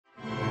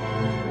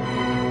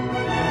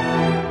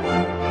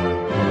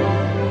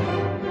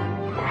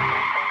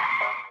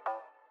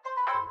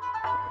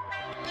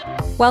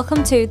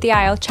Welcome to the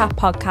Isle Chat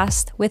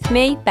podcast with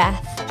me,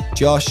 Beth,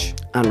 Josh,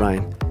 and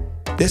Ryan.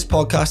 This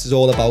podcast is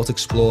all about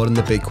exploring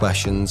the big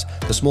questions,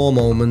 the small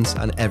moments,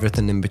 and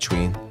everything in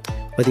between.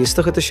 Whether you're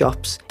stuck at the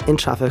shops, in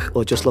traffic,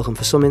 or just looking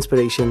for some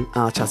inspiration,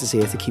 our chat is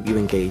here to keep you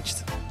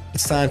engaged.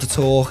 It's time to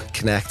talk,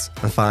 connect,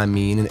 and find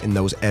meaning in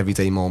those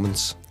everyday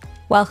moments.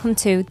 Welcome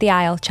to the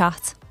Isle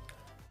Chat.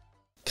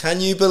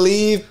 Can you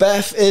believe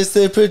Beth is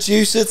the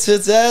producer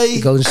today?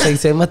 You going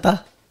straight in with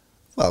that?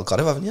 Well, got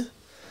it, haven't you?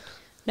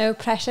 No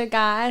pressure,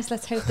 guys.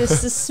 Let's hope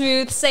this is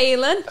smooth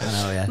sailing. I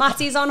know, yeah.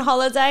 Matty's on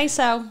holiday,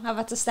 so I've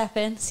had to step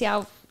in, see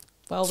how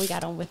well we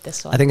get on with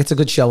this one. I think it's a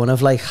good showing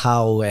of like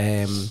how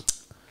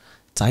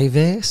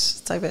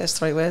diverse the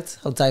right word?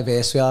 How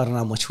diverse we are and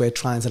how much we're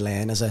trying to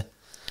learn as a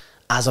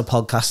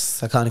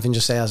podcast. I can't even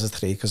just say as a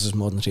three because there's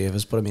more than three of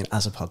us, but I mean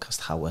as a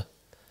podcast, how we're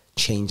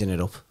changing it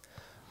up.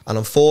 And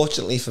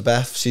unfortunately for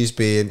Beth, she's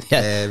been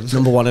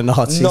number one in the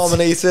hot seat.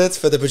 Nominated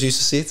for the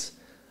producer seat.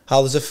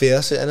 How does it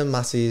feel sitting in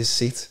Matty's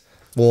seat?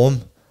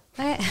 Warm?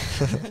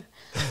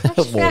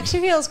 It actually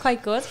feels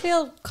quite good. I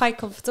feel quite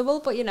comfortable,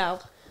 but you know,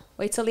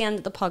 wait till the end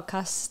of the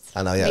podcast.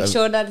 I know, yeah. Make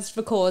sure that it's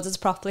recorded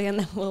properly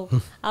and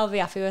then I'll be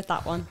happy with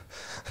that one.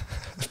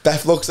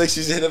 Beth looks like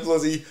she's in a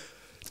bloody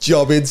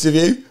job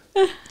interview.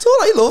 It's all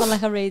right, love. On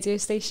like a radio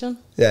station.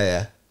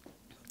 Yeah.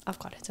 I've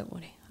got it, don't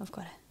worry. I've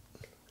got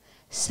it.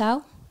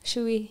 So,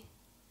 should we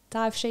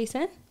dive straight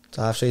in?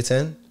 Dive straight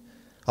in.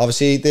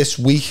 Obviously, this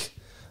week,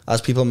 as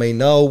people may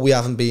know, we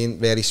haven't been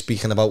really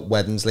speaking about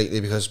weddings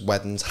lately because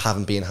weddings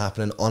haven't been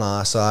happening on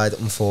our side,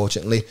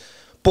 unfortunately.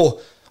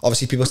 But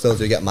obviously, people still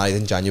do get married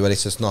in January,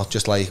 so it's not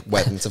just like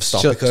weddings have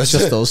stopped because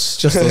just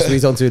us. We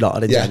don't do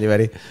that in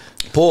January.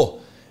 But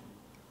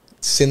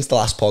since the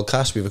last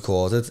podcast we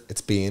recorded,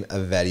 it's been a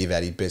very,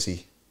 very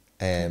busy,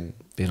 been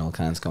all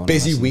kinds going on.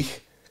 Busy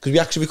week. Because we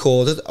actually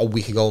recorded a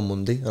week ago on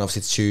Monday, and obviously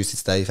it's Tuesday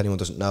today. If anyone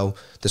doesn't know,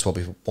 this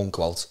probably won't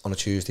go out on a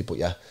Tuesday, but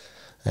yeah,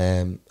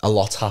 a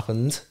lot's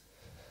happened.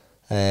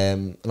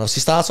 And obviously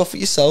start off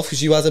with yourself,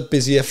 because you had a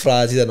busier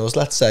Friday than us,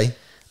 let's say.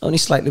 Only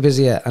slightly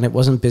busier, and it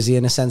wasn't busy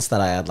in a sense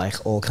that I had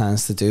like all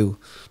kinds to do,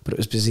 but it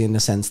was busy in the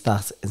sense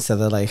that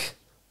instead of like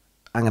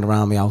hanging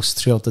around my house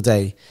throughout the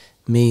day,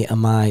 me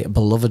and my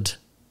beloved,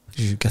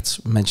 who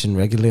gets mentioned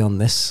regularly on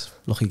this,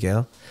 lucky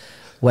girl,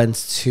 went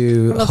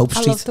to Hope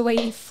Street. I love the way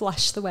you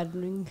flashed the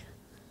wedding ring.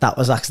 That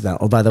was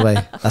accidental, by the way.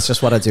 That's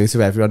just what I do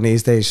to everyone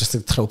these days, just to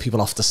throw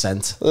people off the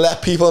scent.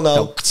 Let people know.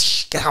 No,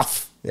 get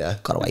off. Yeah.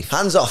 Got away.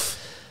 Hands off.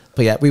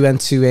 But yeah, we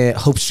went to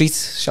Hope Street.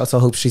 Shout out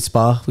Hope Street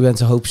Spa. We went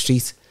to Hope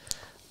Street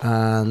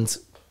and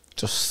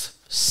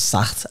just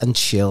sat and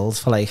chilled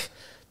for like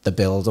the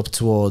build up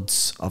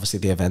towards obviously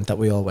the event that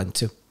we all went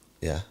to.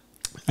 Yeah.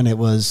 And it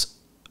was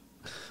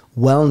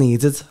well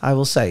needed, I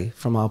will say,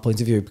 from our point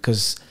of view,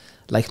 because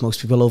like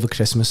most people over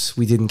Christmas,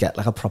 we didn't get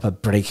like a proper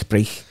break.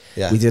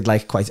 Yeah. We did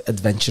like quite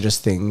adventurous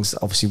things.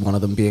 Obviously one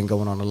of them being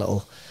going on a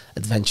little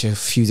adventure, a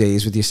few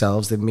days with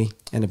yourselves, didn't we,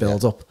 in a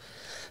build up.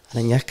 And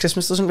then yeah,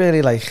 Christmas doesn't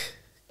really like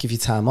give you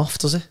time off,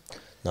 does it?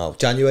 No,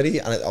 January,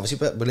 and obviously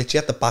we're literally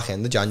at the back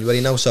end of January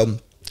now, so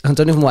I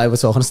don't even know why we're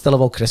talking still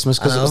about Christmas,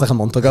 because it was like a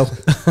month ago.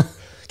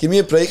 Give me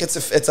a break.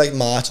 It's like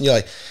March and you're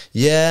like,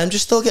 yeah, I'm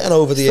just still getting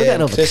over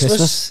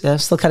Christmas. Yeah,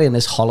 still carrying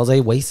this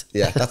holiday weight.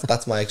 Yeah,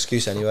 that's my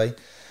excuse anyway.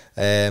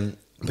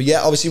 But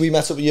yeah, obviously we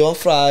met up with you on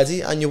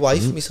Friday, and your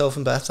wife, myself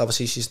and Beth.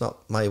 Obviously she's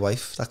not my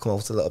wife. That come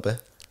out a little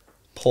bit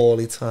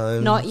poorly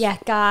timed. Not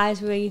yet,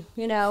 guys. We,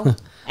 you know,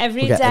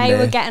 every day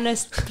we're getting a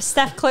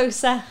step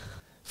closer.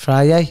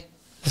 Friday,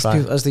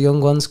 as the young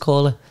ones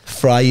call it.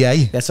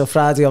 Friday. Yeah, so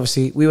Friday,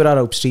 obviously, we were at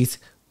Hope Street.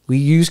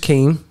 You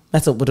came,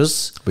 met up with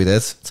us. We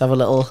did. To have a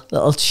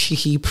little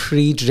cheeky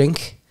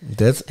pre-drink. We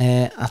did.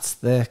 At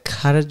the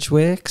Carriage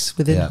Works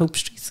within Hope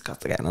Street. God,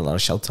 they're getting a lot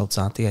of shout-outs,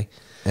 aren't they?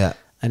 Yeah.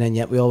 And then,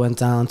 we all went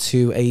down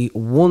to a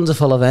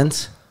wonderful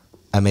event.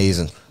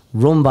 Amazing.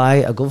 Run by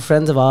a good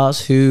friend of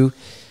ours who,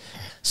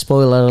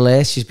 spoiler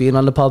alert, she's been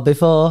on the pod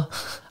before.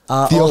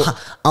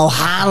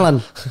 O'Hanlon,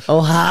 as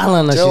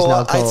she's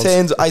now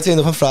called. I turned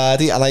up on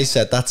Friday and I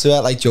said that to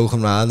her, like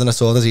joking around, and I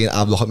saw the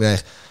Ab look at me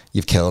like,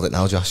 "You've killed it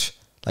now, Josh.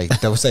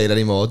 Like, don't say it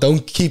anymore.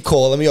 Don't keep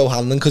calling me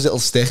O'Hanlon because it'll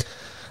stick."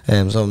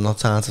 So I'm not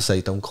trying to say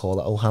don't call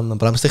it O'Hanlon,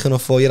 but I'm sticking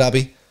up for you,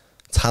 Abby.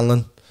 It's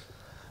Hanlon.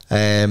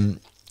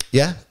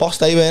 Yeah, boss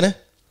day, weren't it?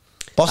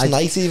 Boss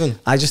night even.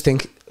 I just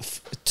think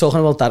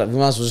talking about that, we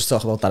might as well just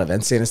talk about that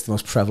event, seeing it's the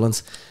most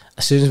prevalent.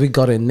 As soon as we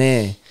got in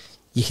there,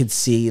 you could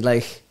see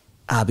like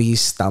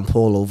Abby's stamp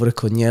all over it,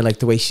 couldn't you? Like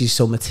the way she's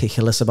so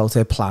meticulous about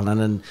her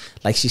planning, and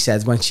like she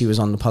said when she was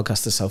on the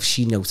podcast herself,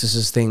 she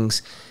notices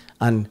things,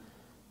 and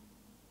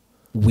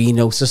we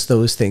notice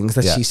those things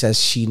that she says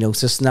she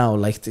noticed now,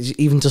 like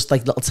even just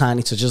like little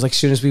tiny touches. Like as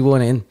soon as we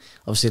went in,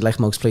 obviously like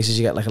most places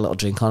you get like a little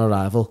drink on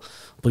arrival,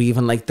 but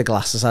even like the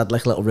glasses had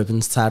like little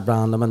ribbons tied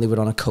around them, and they were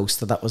on a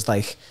coaster that was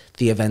like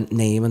the event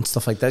name and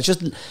stuff like that.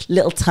 Just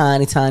little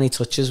tiny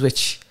touches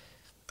which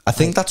I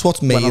think that's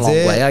what's went made a long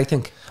it. way, I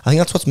think. I think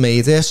that's what's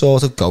made her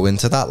sort of go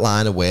into that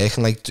line of work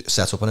and like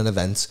set up an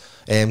event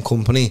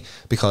company,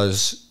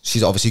 because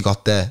she's obviously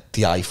got the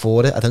eye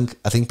for it.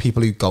 I think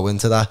people who go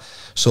into that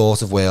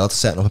sort of world,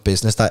 setting up a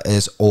business that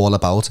is all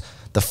about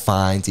the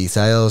fine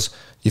details,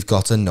 you've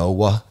got to know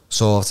what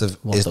sort of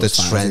What is the those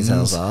fine trends.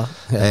 details are.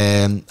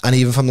 Yeah. And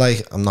even from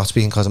like, I'm not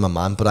speaking because I'm a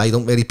man, but I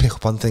don't really pick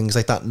up on things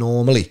like that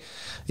normally,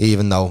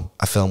 even though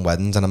I film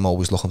weddings and I'm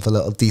always looking for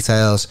little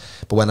details.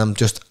 But when I'm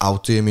just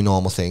out doing my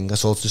normal thing, I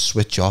sort of just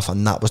switch off.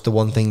 And that was the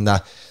one thing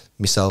that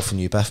myself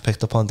and you, Beth,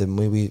 picked up on, didn't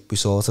we? We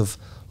sort of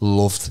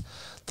loved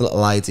the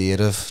little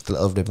idea of the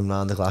little ribbon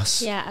around the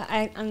glass.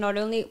 Yeah, and not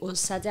only us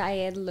said it, I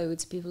heard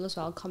loads of people as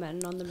well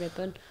commenting on the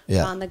ribbon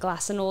Yeah. around the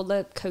glass, and all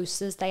the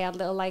coasters, they had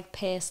little like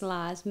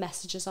personalised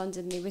messages on,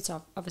 didn't they, which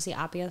obviously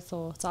Abby had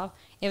thought of.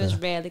 It was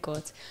really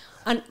good.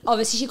 And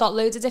obviously she got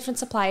loads of different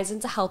suppliers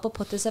in to help her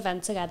put this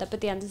event together, but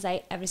at the end of the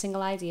day, every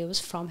single idea was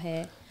from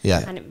her.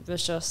 Yeah. And it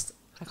was just,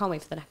 I can't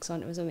wait for the next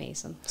one. It was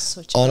amazing.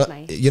 Such a good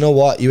night. You know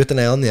what? You hit the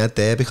nail on the head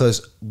there,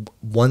 because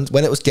when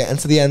it was getting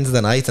to the end of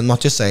the night, I'm not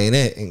just saying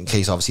it in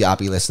case obviously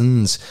Abby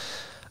listens,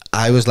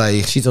 I was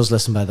like... She does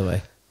listen, by the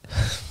way.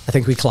 I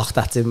think we clocked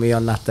that, didn't we,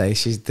 on that day?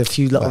 The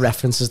few little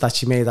references that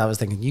she made, I was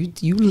thinking,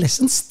 you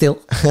listen still?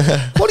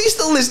 What are you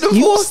still listening for?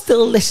 You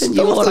still listen.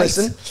 Still You all right?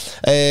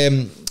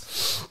 listen.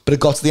 But it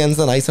got to the end of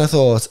the night and I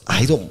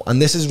thought, and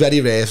this is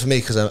very rare for me,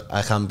 because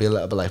I can be a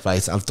little bit like,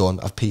 right,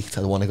 I've peaked,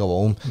 I want to go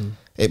home.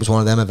 It was one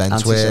of them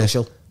events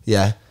Antisocial. where,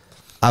 yeah,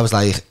 I was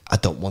like, I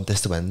don't want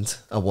this to end.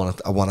 I want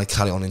to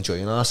carry on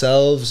enjoying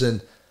ourselves.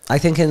 And I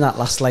think in that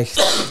last like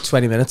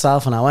 20 minutes,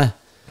 half an hour,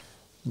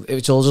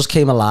 it all just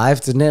came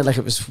alive, didn't it? Like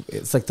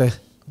it's like I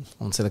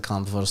won't say the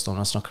calm before the storm,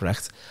 that's not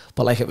correct.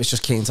 But like it was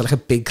just came to like a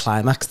big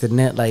climax, didn't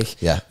it?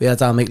 Like, yeah, we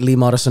had our mate Lee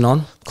Morrison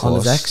on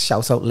the deck.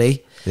 Shout out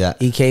Lee. Yeah,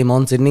 he came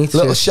on, didn't he?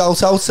 Little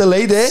shout out to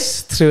Lee there.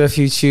 Threw a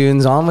few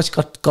tunes on, which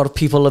got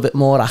people a bit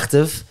more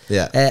active.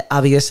 Yeah.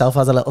 Abby herself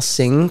had a little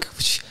sing,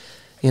 which,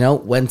 you know,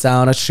 went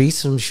down a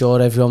treat. I'm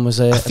sure everyone was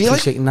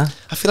appreciating that.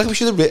 I feel like we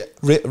should have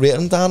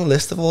written down a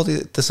list of all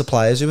the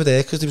suppliers who were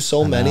there, because there were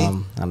so many.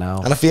 I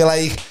know. And I feel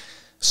like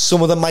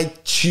some of them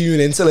might tune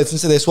in to listen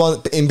to this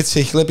one in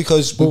particular,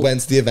 because we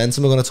went to the event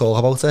and we're going to talk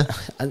about it.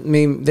 I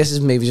mean, this has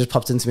maybe just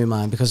popped into my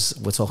mind because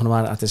we're talking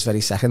about it at this very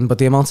second, but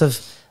the amount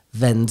of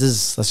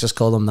vendors, let's just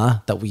call them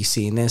that we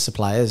see in their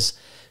suppliers,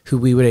 who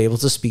we were able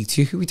to speak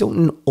to, who we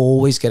don't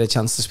always get a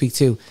chance to speak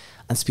to,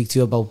 and speak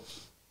to about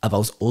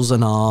us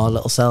and our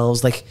little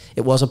selves. Like,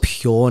 it was a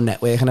pure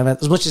networking event,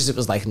 as much as it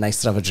was like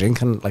nice to have a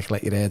drink and like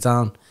let your hair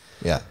down.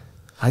 Yeah,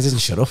 I didn't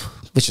shut up,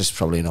 which is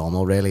probably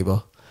normal, really.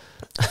 But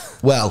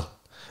well,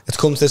 it's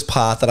come to this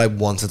part that I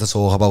wanted to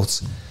talk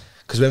about,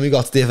 because when we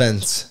got to the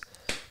event,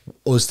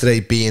 us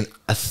today being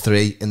a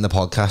 3 in the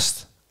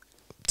podcast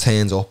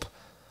turns up,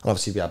 and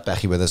obviously we had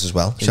Becky with us as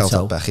well. Shout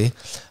out Becky.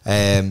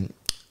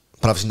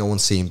 But obviously no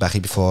one's seen Becky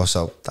before,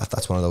 so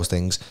that's one of those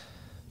things.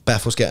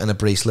 Beth was getting a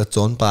bracelet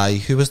done by,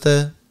 who was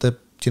the do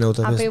you know?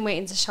 I've been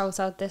waiting to shout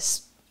out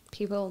this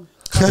people.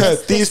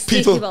 These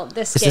people.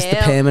 This is girl. this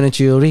the permanent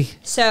jewellery?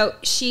 So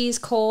she's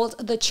called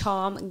the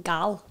Charm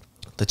Gal.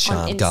 The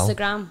Charm on Gal.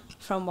 Instagram,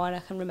 from what I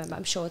can remember.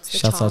 I'm sure it's the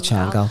Shout out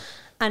Charm Gal.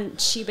 And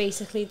she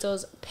basically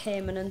does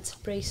permanent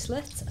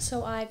bracelets.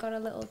 So I got a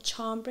little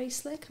charm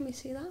bracelet. Can we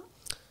see that?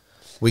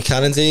 We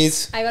can indeed.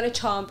 I got a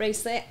charm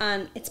bracelet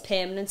and it's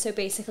permanent. So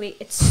basically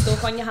it's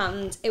stuck on your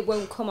hand. It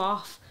won't come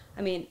off.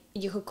 I mean,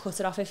 you could cut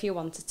it off if you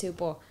wanted to,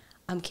 but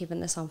I'm keeping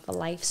this on for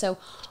life. So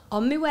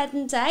on my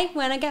wedding day,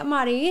 when I get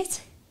married,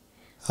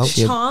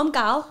 Charm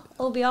Gal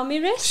will be on my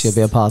wrist. She'll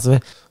be a part of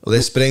it. Well,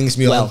 this brings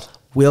me on.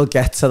 We'll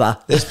get to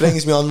that. This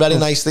brings me on very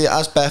nicely.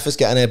 As Beth is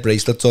getting her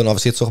bracelet done,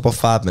 obviously it took about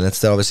 5 minutes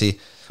to obviously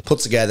put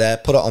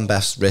together, put it on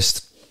Beth's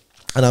wrist,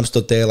 and I'm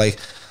stood there like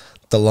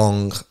the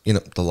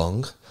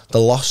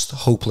lost,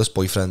 hopeless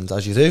boyfriend,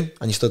 as you do,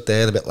 and you stood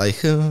there a bit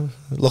like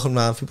looking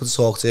around for people to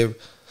talk to.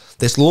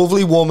 This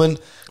lovely woman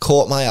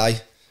caught my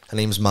eye. Her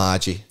name's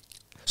Margie.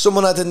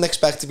 Someone I didn't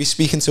expect to be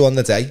speaking to on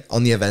the day,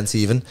 on the event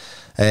even,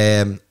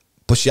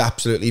 but she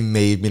absolutely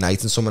made me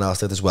night, and someone else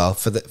did as well.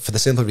 For the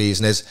simple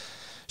reason is,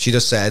 she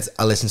just said,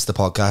 I listened to the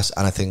podcast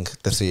and I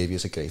think the 3 of you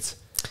are great.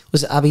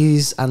 Was it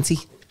Abby's auntie?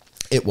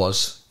 It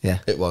was. Yeah.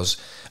 It was.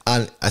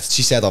 And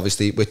she said,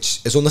 obviously,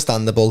 which is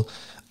understandable,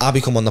 Abby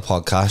come on the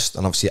podcast,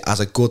 and obviously as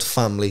a good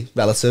family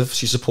relative,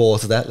 she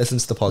supported it,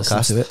 listened to the podcast.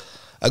 Listened to it.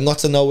 And got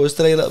to know us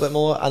today a little bit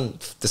more, and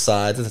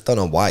decided, I don't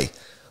know why,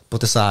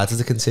 but decided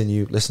to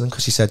continue listening,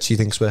 because she said she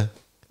thinks we're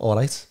all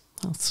right.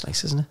 Oh, that's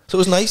nice, isn't it? So it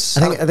was nice.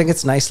 I think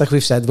it's nice, like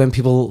we've said, when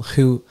people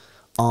who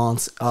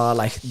are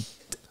like...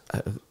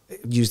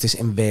 use this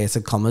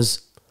inverted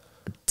commas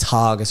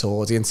target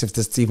audience, if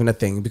there's even a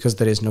thing, because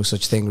there is no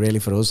such thing really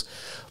for us,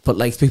 but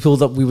like people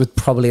that we would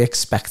probably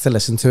expect to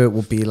listen to it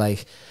would be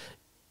like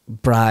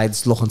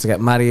brides looking to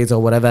get married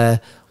or whatever,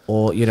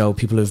 or you know,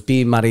 people who've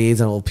been married,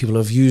 or people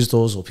who've used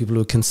us, or people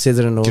who are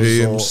considering us,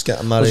 grooms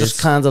getting married, just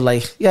kind of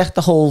like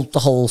the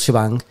whole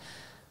shebang.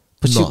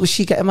 But was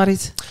she getting married,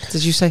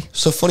 did you say?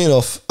 So funny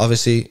enough,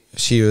 obviously,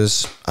 she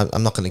was,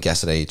 I'm not going to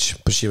guess her age,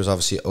 but she was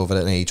obviously over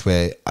at an age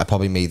where I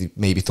probably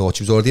maybe thought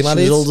she was already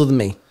married. She was older than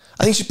me.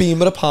 I think she's been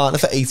with a partner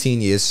for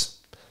 18 years.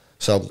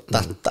 So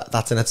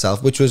that's in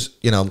itself, which was,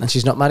 you know. And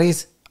she's not married?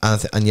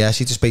 And yeah,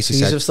 she just basically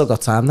so said. You've still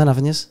got time then,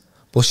 haven't you?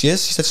 Well, she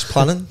is. She said she's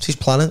planning. She's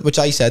planning, which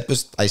I said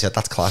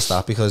that's class,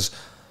 that, because,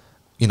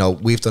 you know,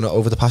 we've done it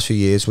over the past few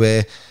years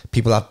where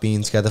people have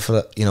been together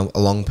for, you know, a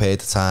long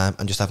period of time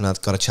and just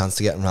haven't got a chance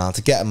to get around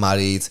to getting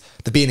married.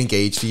 They've been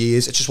engaged for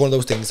years. It's just one of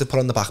those things to put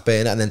on the back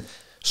burner, and then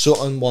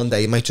something one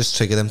day might just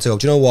trigger them to go,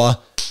 do you know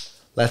what?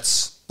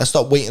 Let's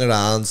stop waiting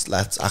around.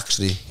 Let's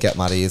actually get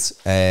married.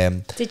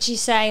 Did she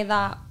say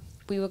that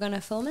we were going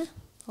to film it?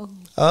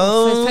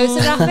 Oh.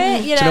 Photograph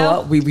it, you know? Do you know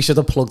what? We should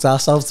have plugged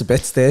ourselves to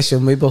bits there,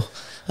 shouldn't we? But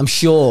I'm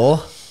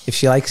sure if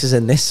she likes us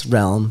in this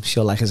realm,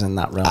 she'll like us in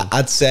that realm.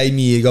 I'd say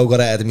me ego got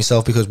ahead of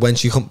myself, because when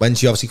she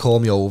obviously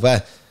called me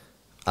over,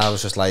 I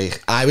was just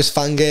like, I was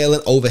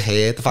fangirling over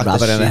here. The fact Rabbit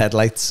that in the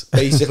headlights.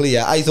 Basically,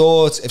 yeah. I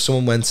thought if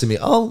someone went to me,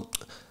 oh,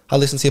 I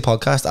listen to your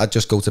podcast, I'd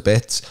just go to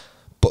bits.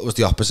 But it was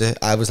the opposite.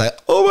 I was like,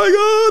 oh my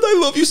God,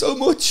 I love you so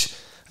much.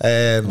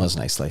 It was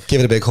nice, like.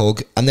 Give it a big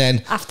hug. And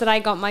then after I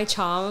got my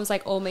charm, I was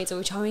like all made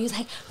over charm. He was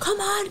like, come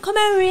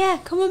over here,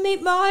 come and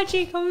meet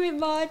Margie,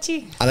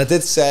 And I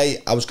did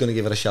say I was going to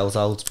give her a shout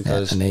out,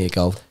 because and there you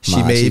go.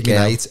 She made me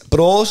night.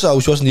 But also,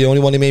 she wasn't the only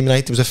one who made me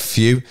night. There was a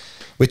few,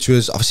 which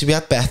was, obviously we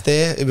had Beth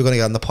there, who we're going to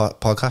get on the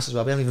podcast as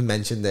well. We haven't even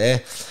mentioned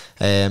there.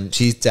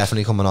 She's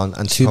definitely coming on.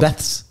 And Two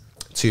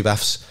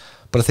Beths.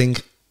 But I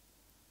think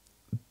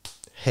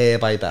Hair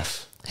by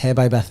Beth. Hair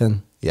by Bethan.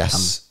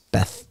 Yes.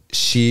 Beth.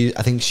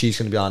 I think she's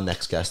going to be our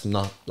next guest, and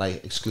not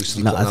like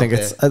exclusively. No, I think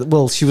it's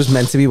well, she was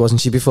meant to be,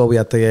 wasn't she? Before we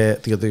had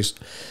the other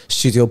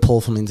studio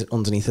pull from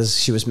underneath us,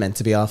 she was meant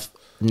to be our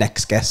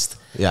next guest.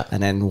 Yeah,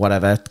 and then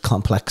whatever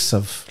complex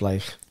of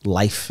like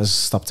life has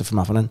stopped it from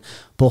happening.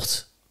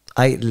 But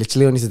I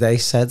literally only today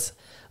said,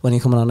 when are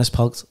you coming on this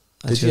pod?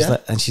 And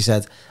she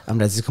said, I'm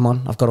ready to come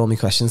on. I've got all my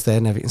questions there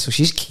and everything. So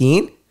she's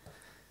keen.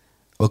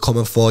 We're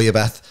coming for you,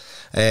 Beth.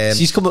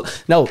 She's coming.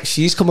 No,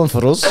 she's coming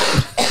for us.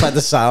 By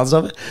the sounds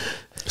of it.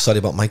 Sorry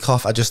about my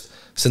cough. I just,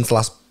 since the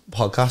last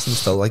podcast, I'm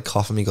still like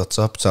coughing my guts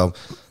up. So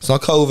it's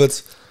not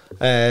COVID.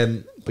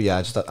 But yeah,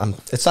 it's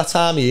that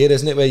time of year,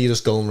 isn't it, where you're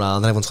just going around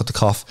and everyone's got the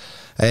cough.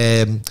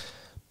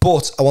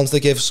 But I wanted to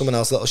give someone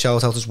else a little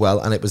shout out as well,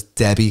 and it was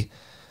Debbie.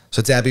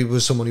 So Debbie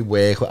was someone who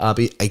worked with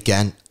Abby.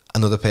 Again,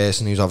 another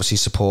person who's obviously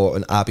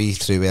supporting Abby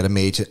through her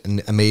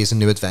amazing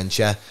new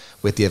adventure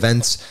with the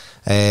events.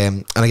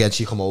 And again,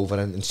 she come over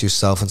and introduced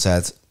herself and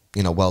said,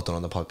 you know, well done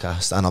on the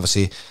podcast. And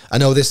obviously, I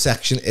know this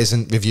section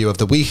isn't review of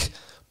the week,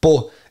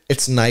 but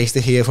it's nice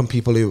to hear from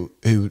people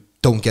who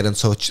don't get in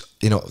touch,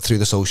 you know, through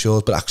the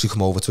socials, but actually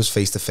come over to us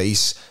face to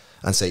face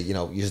and say, you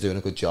know, you're doing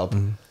a good job.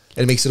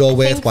 It makes it all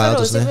worthwhile,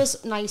 doesn't it? It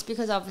was nice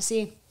because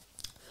obviously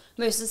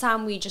most of the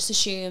time we just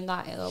assume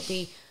that it'll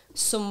be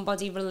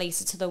somebody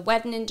related to the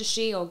wedding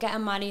industry or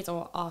getting married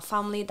or our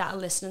family that are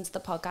listening to the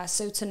podcast.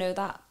 So to know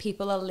that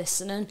people are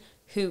listening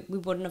who we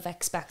wouldn't have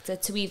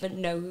expected to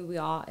even know who we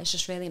are, it's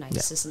just really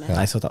nice, isn't it?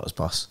 Yeah, I thought that was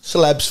boss.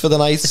 Celebs for the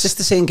night. Is this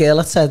the same girl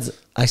that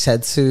I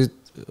said to,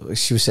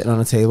 she was sitting on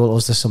a table, or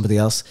was there somebody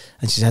else?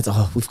 And she said,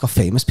 oh, we've got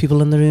famous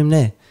people in the room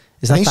there.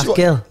 Is that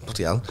girl?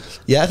 Bloody hell.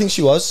 Yeah, I think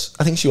she was.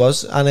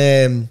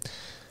 And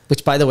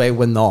which, by the way,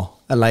 we're not.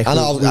 And like, I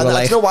know, I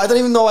don't know why. I don't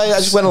even know why. I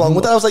just went along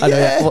with that. I was like,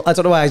 yeah. Well, I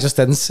don't know why I just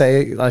didn't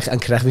say like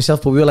and correct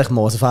myself, but we were like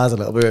mortified a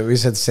little bit. We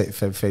said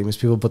famous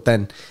people, but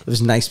then it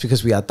was nice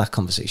because we had that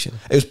conversation.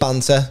 It was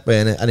banter,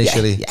 wasn't it?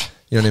 Initially, yeah.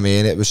 You know what I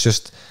mean. It was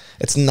just,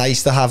 it's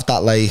nice to have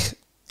that. Like,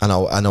 I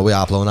know we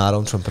are blowing our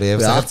own trumpet here.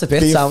 We are a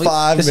bit,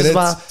 5 minutes. This is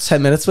about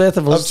 10 minutes worth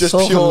of us just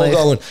pure like,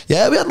 going.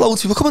 Yeah, we had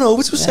loads of people coming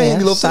over to us saying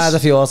we loved us. Signed a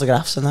few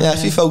autographs and that. Yeah, a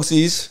few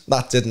photos.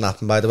 That didn't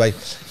happen, by the way.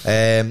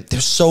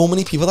 There's so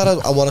many people that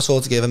I want to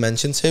sort of give a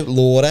mention to.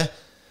 Laura,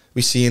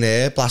 we seen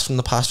her, blast from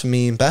the past for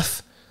me and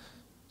Beth.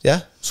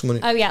 Yeah,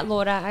 someone. Oh yeah,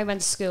 Laura. I went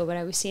to school where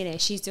I was seeing her.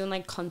 She's doing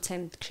like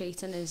content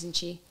creating, isn't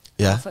she?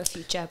 Yeah. For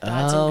future.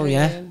 Oh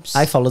yeah.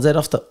 I followed it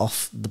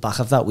off the back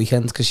of that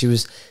weekend because she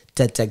was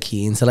dead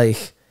keen to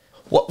like.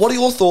 What are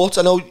your thoughts?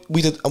 I know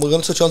we did, and we're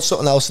going to touch on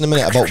something else in a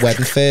minute about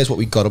wedding fairs, what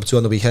we got up to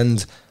on the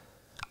weekend,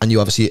 and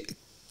you obviously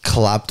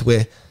collabed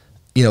with,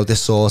 you know,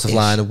 this sort of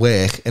line of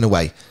work in a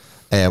way.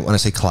 When I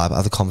say collab, I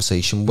have a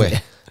conversation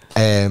with.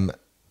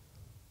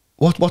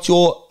 What's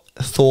your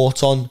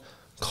thoughts on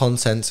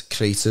content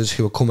creators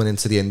who are coming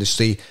into the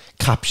industry,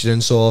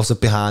 capturing sort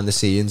of behind the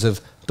scenes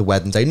of the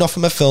wedding day? Not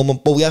from a film,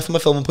 well, yeah, from a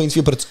film point of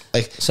view, but it's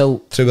like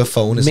through a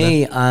phone, isn't it?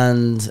 Me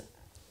and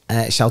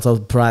shout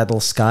out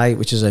Bridal Sky,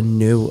 which is a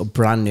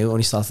brand new,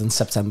 only started in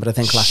September, I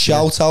think, last year.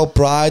 Shout out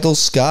Bridal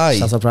Sky.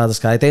 Shout out Bridal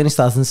Sky. They only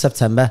started in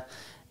September,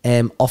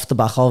 off the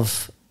back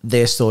of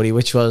their story,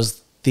 which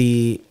was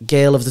the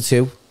girl of the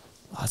two.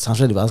 Oh, it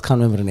sounds really bad. I can't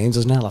remember the names,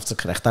 doesn't it? I'll have to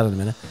correct that in a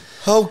minute.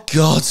 Oh,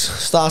 God.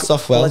 Starts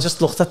off well. I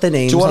just looked at the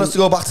names. Do you want us to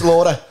go back to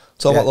Laura?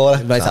 Talk about Laura?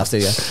 Right after,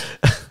 yeah.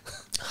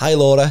 Hi,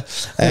 Laura.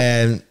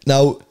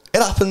 Now,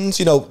 it happens,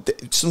 you know.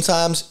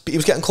 Sometimes he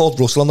was getting called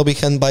Russell on the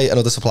weekend by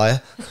another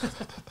supplier.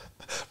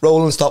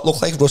 Roll and stop,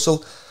 look like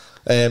Russell.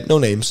 No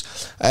names.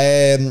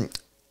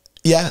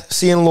 Yeah,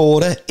 seeing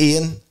Laura,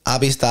 Ian,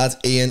 Abby's dad,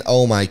 Ian,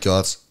 oh my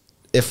God.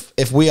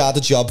 If we had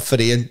a job for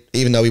Ian,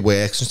 even though he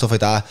works and stuff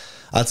like that,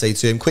 I'd say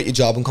to him, quit your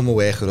job and come and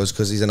work with us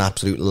because he's an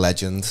absolute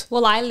legend.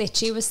 Well, I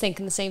literally was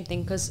thinking the same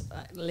thing because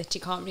I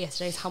literally can't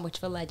reiterate how much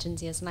of a legend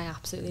he is and I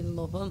absolutely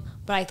love him.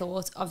 But I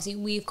thought, obviously,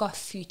 we've got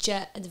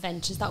future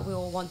adventures that we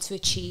all want to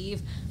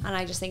achieve. And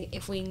I just think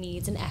if we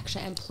need an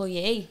extra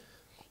employee,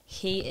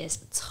 he is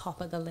top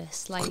of the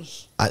list. Like,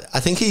 I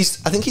think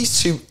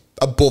he's too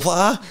above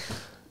her.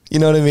 You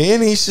know what I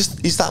mean?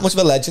 He's that much of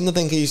a legend. I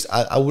think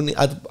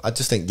I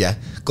just think, yeah,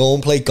 go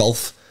and play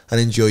golf and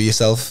enjoy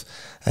yourself.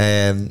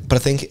 But I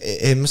think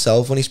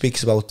himself, when he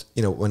speaks about,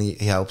 you know, when he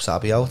helps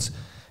Abby out,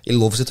 he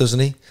loves it, doesn't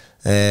he?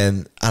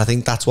 And I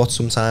think that's what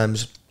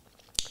sometimes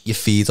you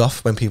feed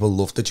off when people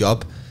love the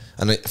job.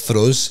 And for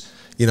us,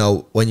 you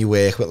know, when you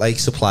work with like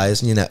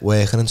suppliers and you're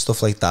networking and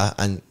stuff like that,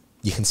 and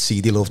you can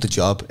see they love the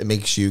job, it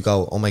makes you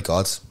go, oh my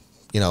God,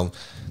 you know,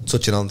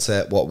 touching on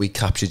to what we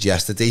captured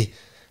yesterday,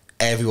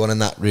 everyone in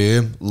that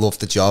room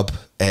loved the job.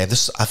 I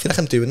feel like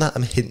I'm doing that.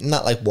 I'm hinting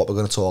at like what we're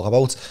going to talk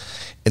about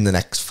in the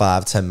next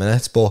 5-10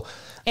 minutes, but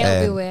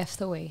it'll be worth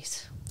the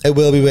wait. It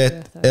will be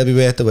worth. It'll be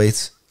worth the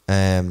wait.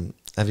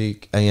 Are you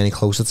any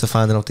closer to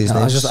finding out these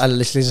names? I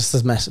literally just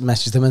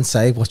messaged them and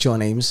say, "What's your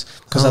names?"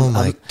 Because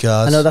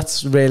God, I know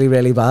that's really,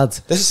 really bad.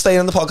 This is staying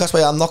on the podcast,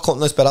 but I'm not cutting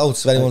this bit out.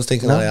 If anyone's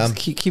thinking that I am,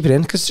 keep it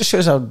in because it just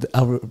shows how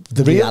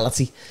the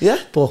reality. Yeah.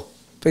 But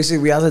basically,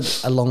 we had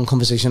a long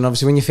conversation.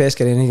 Obviously, when you first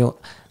get in, you go,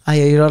 "Ah,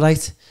 yeah, you're all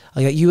right." Oh,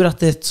 yeah, you were at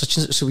the such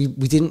and so we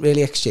didn't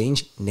really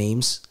exchange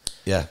names.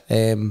 Yeah.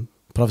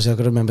 But obviously, I've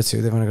got to remember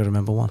two. They've only got to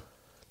remember one.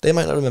 They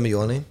might not remember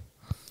your name.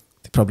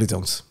 They probably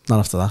don't. Not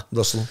after that.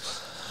 Russell.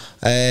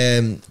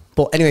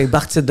 But anyway,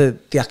 back to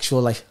the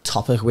actual like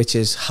topic, which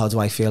is how do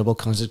I feel about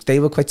content? They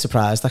were quite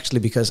surprised actually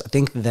because I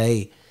think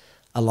they,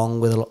 along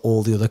with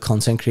all the other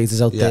content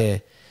creators out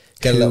there,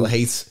 get a little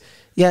hate.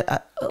 Yeah,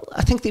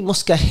 I think they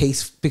must get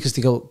hate because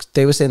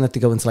they were saying that they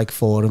go into like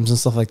forums and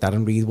stuff like that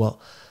and read what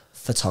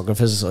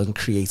photographers and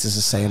creators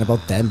are saying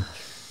about them,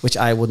 which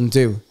I wouldn't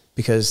do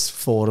because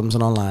forums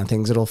and online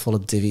things are all full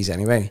of divvies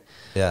anyway.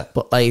 Yeah.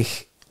 But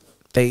like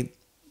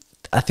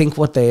I think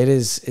what there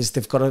is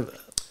they've got to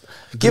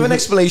give an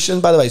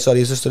explanation, by the way,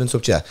 sorry, just to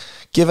interrupt you.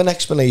 Give an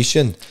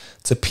explanation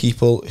to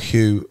people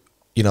who,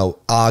 you know,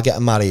 are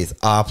getting married,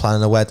 are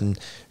planning a wedding,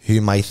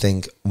 who might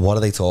think, what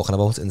are they talking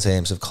about in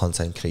terms of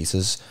content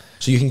creators?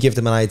 So you can give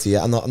them an idea.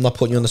 I'm not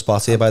putting you on the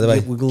spot here, by the way.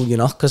 Wiggle you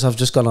not, because I've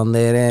just gone on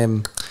their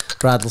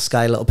Bradley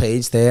Sky little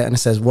page there and it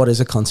says, what is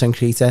a content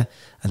creator?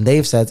 And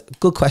they've said,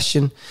 good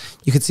question.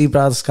 You could see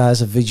Bradley Sky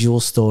as a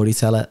visual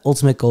storyteller.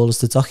 Ultimate goal is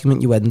to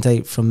document your wedding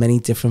day from many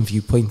different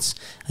viewpoints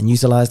and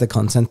utilise the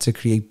content to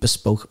create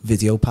bespoke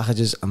video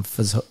packages and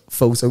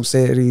photo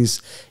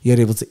series you're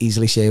able to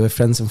easily share with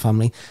friends and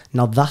family.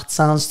 Now that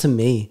sounds to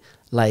me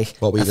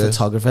like a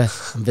photographer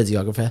and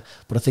videographer,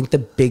 but I think the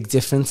big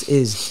difference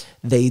is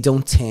they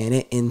don't turn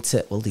it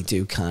into, well, they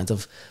do kind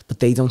of, but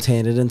they don't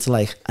turn it into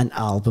like an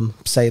album,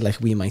 say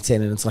like we might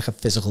turn it into like a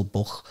physical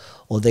book,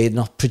 or they're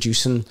not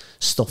producing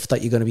stuff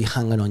that you're going to be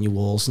hanging on your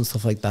walls and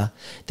stuff like that.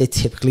 They're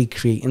typically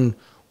creating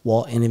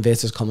what in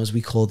inverted commas we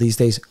call these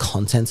days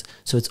content.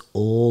 So it's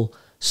all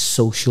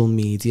social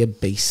media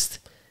based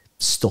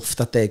stuff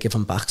that they're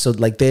giving back. So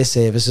like their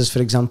services,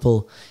 for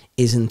example,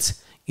 isn't,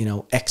 you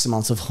know, X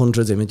amount of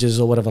 100 images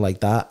or whatever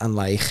like that, and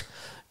like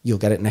you'll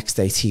get it next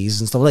day teas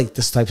and stuff like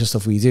this type of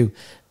stuff we do.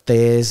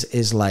 Theirs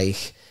is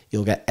like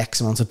you'll get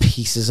X amount of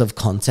pieces of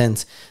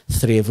content,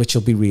 3 of which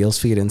will be reels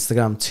for your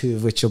Instagram, 2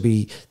 of which will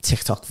be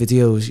TikTok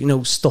videos, you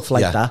know, stuff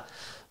like that.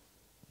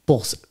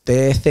 But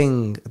their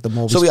thing, the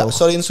more sorry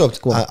to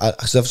interrupt,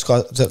 because I've just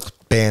got a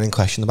burning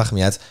question in the back of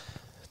my head.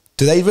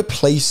 Do they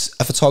replace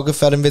a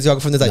photographer and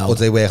videographer in the day, or do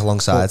they work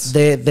alongside?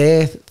 Well,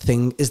 their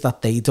thing is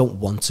that they don't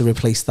want to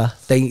replace that.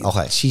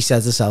 She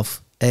says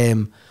herself,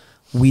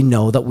 we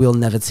know that we'll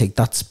never take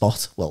that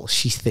spot. Well,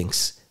 she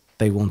thinks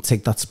they won't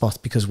take that spot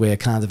because we're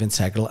kind of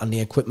integral, and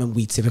the equipment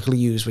we typically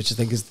use, which I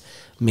think is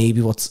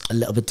maybe what's a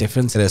little bit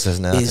different, it is,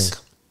 isn't it?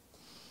 Is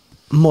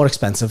more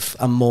expensive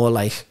and more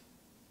like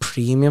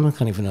premium. I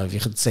can't even know if you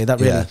could say that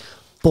really.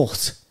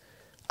 But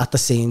at the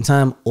same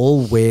time,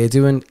 all we're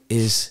doing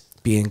is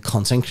being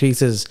content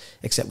creators,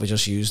 except we're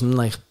just using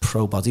like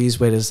pro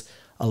bodies, whereas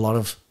a lot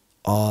of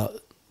our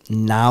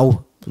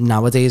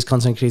nowadays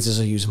content creators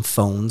are using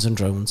phones and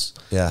drones.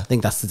 Yeah, I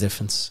think that's the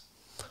difference.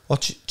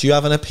 What do you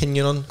have an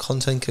opinion on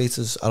content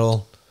creators at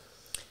all?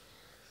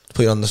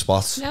 Put you on the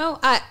spot. No,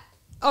 I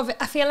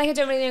feel like I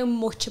don't really know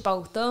much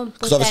about them.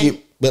 Because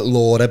obviously with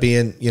Laura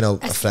being, you know,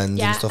 a friend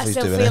and stuff, he's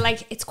doing it. I still feel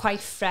like it's quite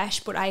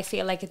fresh, but I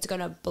feel like it's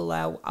going to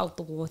blow out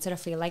the water. I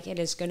feel like it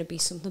is going to be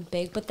something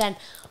big. But then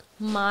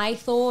my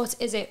thought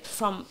is, it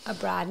from a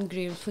bride and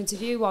groom point of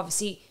view,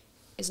 obviously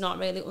is not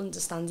really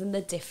understanding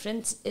the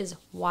difference, is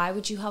why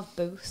would you have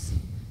both?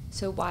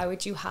 So why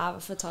would you have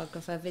a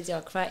photographer,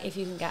 videographer if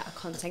you can get a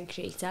content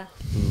creator?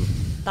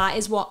 That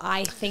is what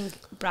I think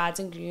brides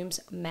and grooms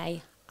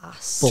may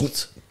ask.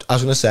 But I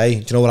was going to say, do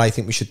you know what I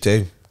think we should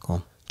do? go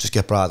on. Just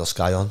get Brad or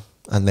Sky on,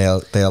 and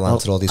they'll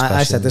answer all these questions.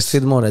 I said this to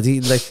them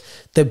already. Like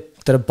they're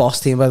a boss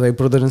team, by the way,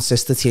 brother and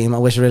sister team. I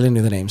wish I really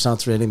knew the name.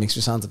 Sounds really makes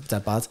me sound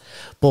dead bad.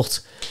 But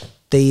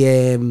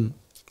they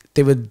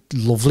were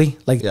lovely,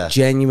 like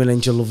genuine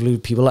and lovely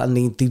people, and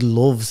they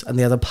loved and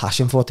they had a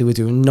passion for what they were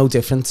doing. No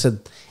different to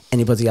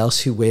anybody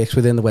else who works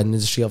within the wedding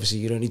industry. Obviously,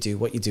 you only do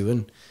what you're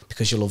doing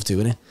because you love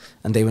doing it,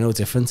 and they were no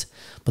different.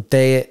 But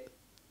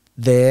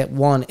their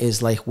one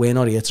is like, we're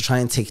not here to try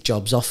and take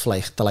jobs off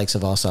like the likes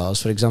of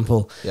ourselves, for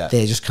example.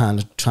 They're just kind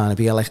of trying to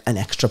be like an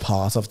extra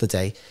part of the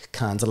day,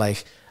 kind of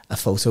like a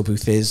photo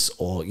booth is,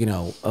 or you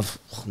know, of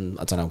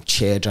I don't know,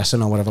 chair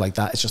dressing or whatever like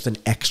that. It's just an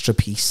extra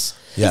piece.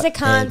 Is it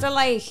kind of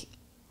like,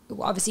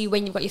 obviously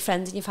when you've got your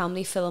friends and your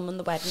family filming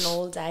the wedding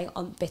all day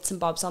on bits and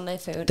bobs on their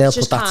phone, they'll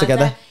put that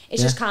together.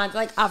 It's just kind of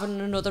like having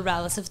another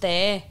relative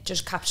there,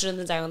 just capturing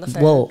the day on the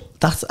phone. Well,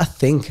 that's, I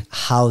think,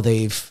 how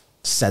they've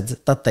said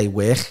that they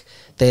work.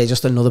 They're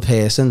just another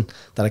person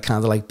that are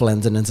kind of like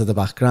blending into the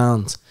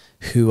background,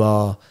 who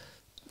are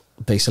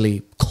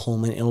basically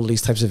culminating all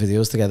these types of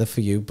videos together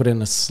for you, but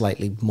in a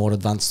slightly more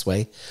advanced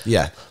way.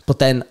 Yeah. But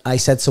then I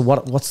said, so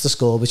what's the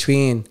score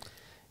between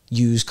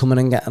yous coming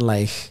and getting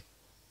like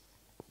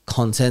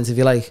content, if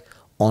you like,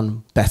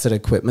 on better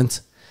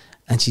equipment?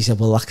 And she said,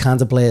 well, that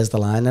kind of blurs the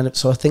line. And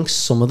so I think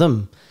some of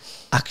them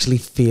actually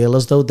feel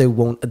as though they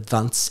won't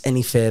advance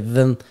any further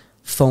than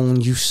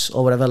phone use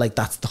or whatever. Like,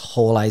 that's the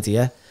whole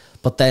idea.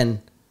 But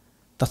then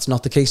that's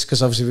not the case,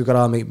 because obviously we've got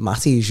our mate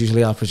Matty, who's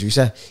usually our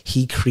producer.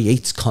 He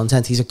creates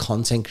content. He's a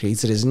content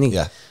creator, isn't he?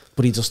 Yeah.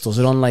 But he just does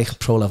it on like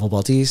pro level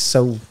bodies.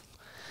 So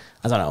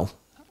I don't know.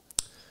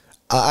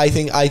 I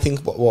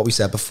think what we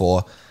said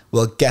before,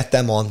 we'll get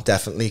them on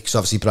definitely, because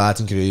obviously brides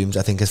and grooms,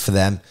 I think it's for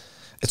them.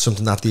 It's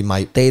something that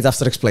they'd have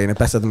to explain it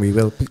better than we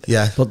will.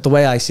 Yeah. But the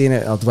way I seen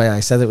it, or the way I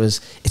said it, was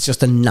it's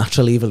just a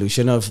natural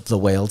evolution of the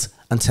world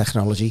and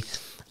technology.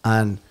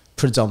 And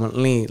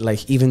predominantly,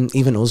 like even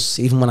us,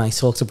 even when I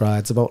talk to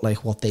brides about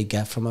like what they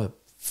get from a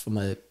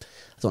I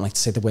don't like to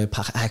say the word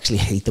package. I actually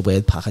hate the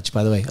word package,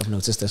 by the way. I've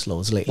noticed this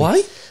loads lately.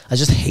 Why? I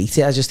just hate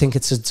it. I just think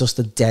it's just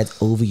a dead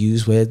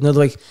overused word. You know,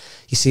 like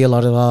you see a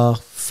lot of our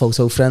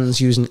photo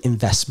friends using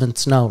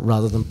investments now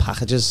rather than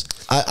packages.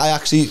 I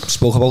actually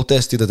spoke about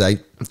this the other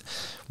day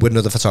with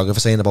another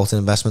photographer saying about an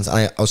investment.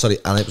 And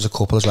and it was a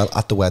couple as well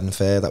at the wedding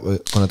fair that we're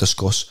going to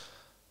discuss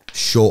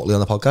shortly on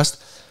the podcast.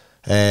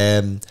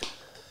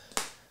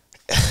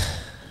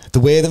 The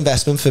word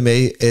investment for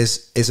me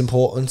is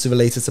important to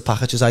relate it to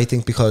packages, I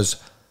think,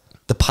 because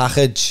the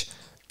package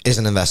is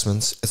an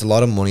investment. It's a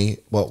lot of money,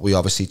 what we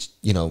obviously,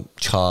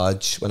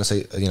 charge. When I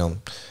say,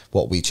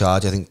 what we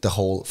charge, I think the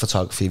whole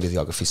photography,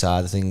 videography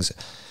side of things,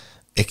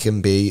 it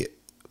can be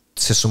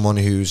to someone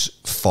who's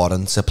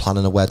foreign to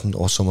planning a wedding,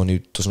 or someone who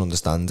doesn't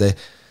understand it,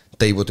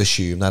 they would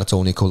assume that it's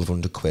only a couple of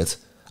 £100,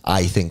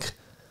 I think,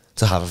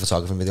 to have a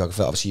photographer and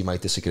videographer. Obviously, you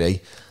might disagree.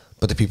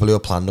 But the people who are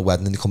planning the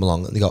wedding and they come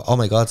along and they go, oh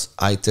my God,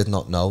 I did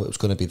not know it was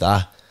going to be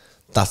that.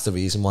 That's the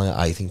reason why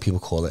I think people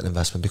call it an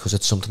investment, because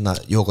it's something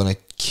that you're going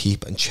to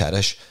keep and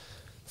cherish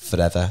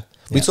forever.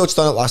 Yeah. We touched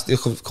on it last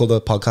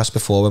podcast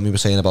before when we were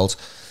saying about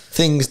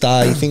things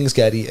die, things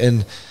get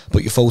eaten,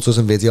 but your photos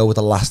and video are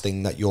the last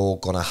thing that you're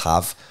going to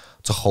have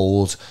to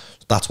hold.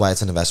 That's why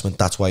it's an investment.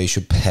 That's why you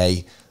should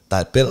pay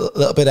that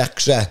little bit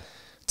extra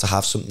to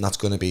have something that's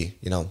going to be,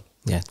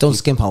 Yeah, don't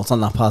skimp out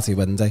on that party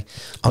wedding day.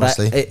 But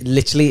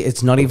honestly,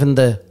 it's not even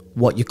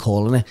what you're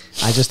calling it.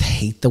 I just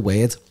hate the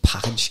word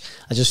package.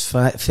 I just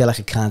feel like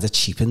it kind of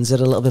cheapens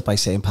it a little bit by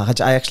saying package.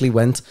 I actually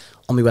went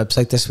on my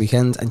website this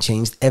weekend and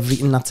changed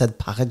everything that said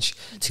package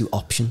to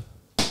option.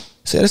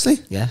 Seriously?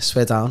 Yeah,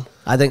 swear down.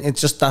 I think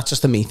that's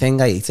just a me thing.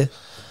 I hate it.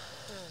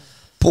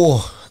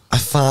 But I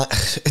find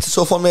it's a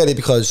tough one, really,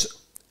 because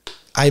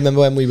I remember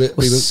when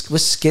we're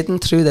skidding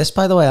through this,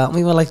 by the way, aren't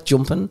we? We're like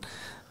jumping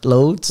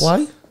loads.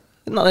 Why?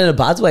 Not in a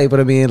bad way, but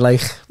I mean,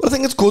 like... Well, I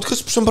think it's good, because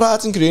some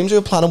brides and grooms who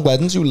are planning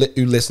weddings who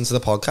listen to the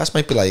podcast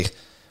might be like,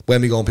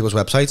 when we go on people's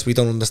websites, we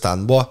don't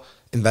understand what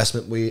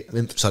investment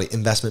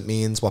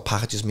means, what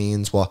packages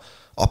means, what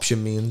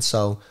option means.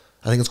 So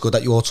I think it's good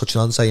that you're touching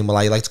on saying, well,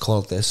 I like to call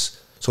it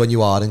this. So when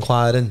you are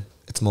inquiring,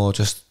 it's more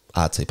just,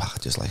 I'd say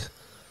packages, like.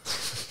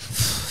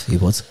 You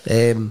would.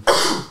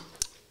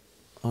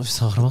 What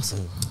was I talking about?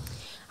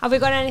 Have we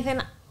got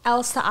anything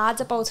else to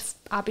add about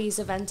Abby's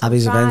event on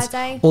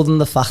Friday? Other than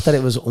the fact that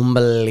it was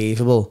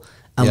unbelievable,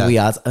 and we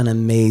had an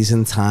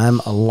amazing time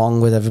along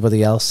with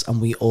everybody else,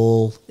 and we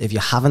all, if you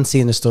haven't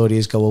seen the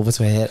stories, go over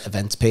to her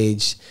events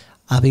page,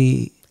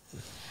 Abby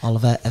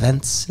Oliver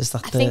Events. Is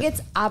that? I think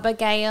it's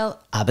Abigail.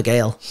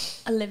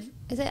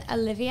 Is it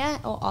Olivia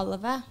or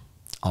Oliver?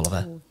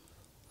 Oliver.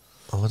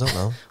 Oh, I don't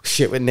know.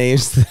 Shit with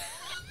names.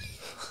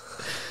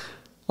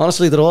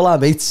 Honestly, they're all our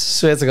mates.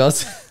 Swear to God.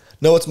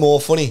 No, it's more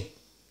funny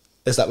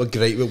is that we're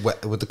great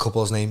with the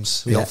couple's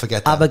names. We don't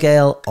forget that.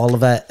 Abigail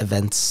Oliver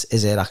Events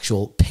is her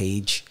actual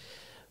page.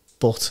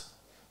 But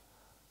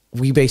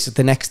we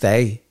basically, the next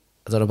day,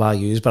 I don't know about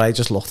you, but I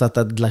just looked at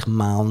that like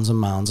mounds and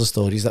mounds of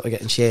stories that were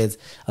getting shared.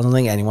 I don't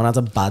think anyone had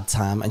a bad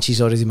time, and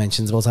she's already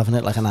mentioned about having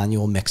it like an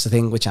annual mixer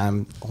thing, which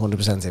I'm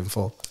 100% in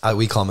for.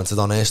 We commented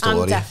on her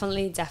story. I'm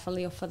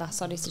definitely up for that.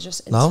 Sorry to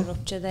just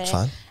interrupt you there.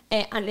 Fine.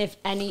 And if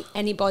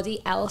anybody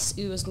else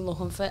who is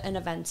looking for an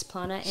events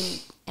planner in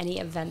any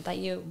event that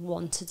you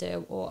want to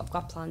do or have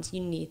got plans,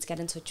 you need to get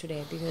in touch with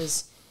her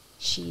because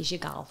she's your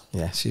gal.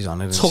 Yeah, she's on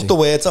it. Took the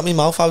words out my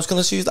mouth. I was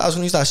going to use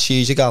that.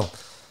 She's your gal.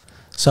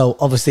 So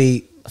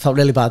obviously, I felt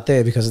really bad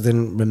there because I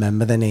didn't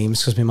remember their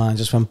names because my mind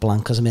just went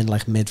blank because I'm in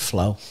like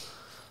mid-flow.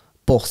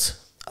 But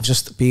I've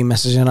just been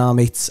messaging our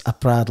mates at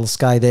Bridal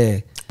Sky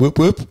there. Whoop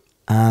whoop.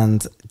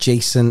 And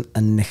Jason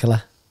and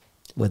Nicola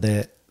were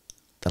the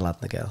lad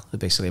and the girl. They're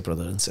basically a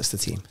brother and sister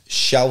team.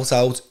 Shout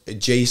out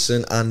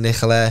Jason and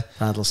Nicola.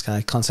 Bridal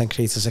Sky, content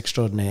creators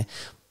extraordinaire.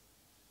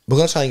 We're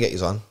going to try and get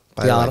you on.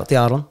 They are on.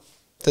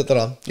 They're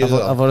on.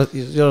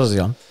 Yours is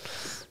on.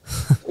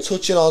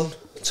 Touching on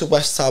to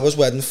West Towers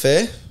Wedding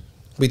Fair.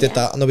 We did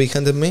that on the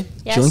weekend, didn't we?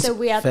 Yeah, Joint, so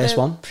we had first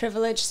the one.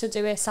 privilege to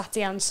do it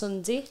Saturday and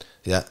Sunday.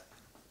 Yeah.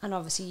 And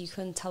obviously you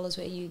can tell us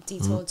where you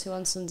detoured to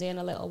on Sunday in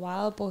a little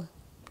while, but...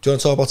 Do you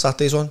want to talk about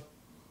Saturday's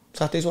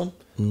one?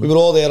 We were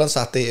all there on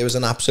Saturday. It was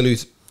an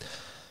absolute...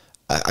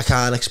 I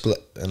can't explain...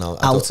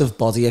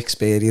 Out-of-body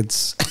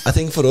experience. I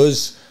think for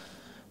us,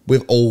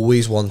 we've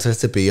always wanted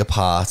to be a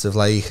part of,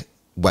 like,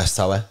 West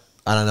Tower.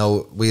 And I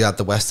know we had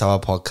the West Tower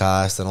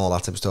podcast and all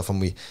that type of stuff, and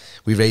we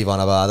rave on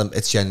about them.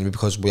 It's genuinely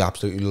because we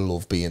absolutely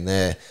love being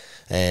there.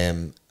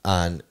 And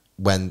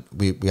when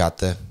we had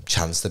the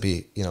chance to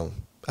be, you know,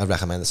 I'd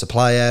recommend the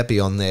supplier, be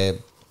on their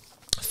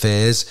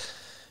fairs.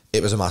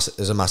 It was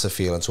a massive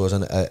feeling to us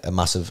and a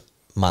massive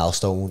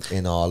milestone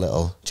in our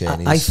little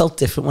journeys. I felt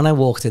different when I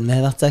walked in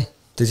there that day.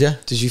 Did you?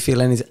 Did you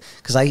feel anything?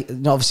 Because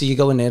obviously you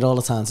go in there all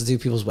the time to do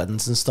people's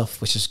weddings and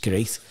stuff, which is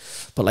great.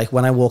 But like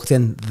when I walked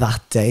in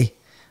that day,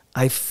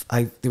 there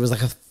was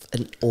like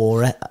an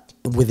aura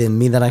within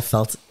me that I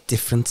felt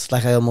different.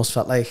 Like I almost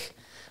felt like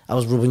I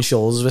was rubbing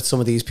shoulders with some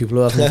of these people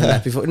who I've never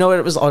met before. No,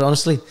 it was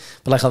honestly.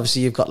 But like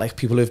obviously you've got like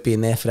people who've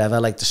been there forever,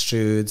 like the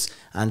Strudes,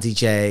 Andy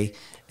J.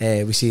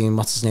 We seen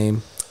what's his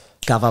name,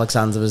 Gav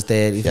Alexander was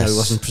there, even though he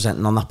wasn't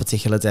presenting on that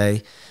particular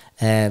day.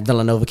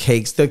 Villanova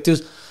Cakes.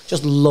 There's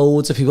just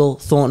loads of people.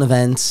 Thornton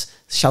Events.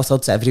 Shout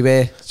outs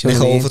everywhere.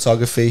 Nicole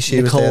Photography.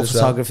 She was there as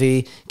well.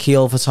 Photography.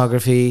 Keel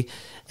Photography.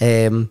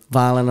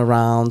 Violin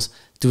around.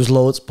 There was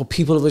loads, but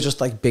people who were just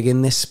like big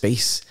in this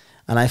space.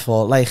 And I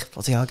thought, like,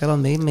 bloody hell, get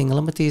on me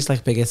mingling with these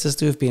like big hitters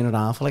who've been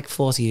around for like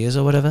 40 years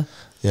or whatever.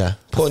 Yeah.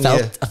 Putting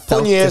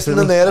years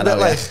in there a bit,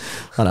 like.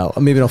 I know,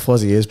 maybe not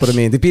 40 years, but I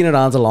mean, they've been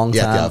around a long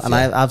time. And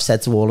I've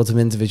said to all of them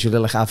individually,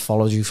 like, I've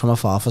followed you from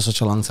afar for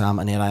such a long time,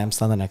 and here I am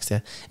standing next to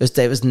you.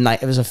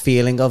 It was a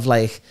feeling of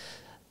like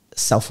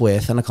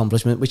self-worth and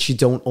accomplishment, which you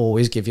don't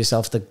always give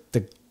yourself the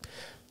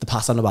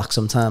pat on the back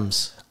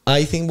sometimes.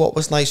 I think what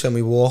was nice when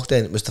we walked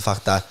in was the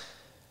fact that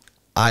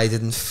I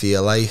didn't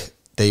feel like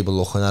they were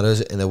looking at us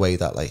in a way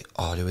that like,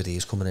 oh, who are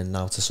these coming in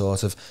now to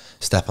sort of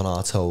step on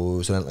our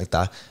toes or anything like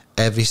that.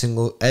 Every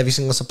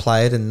single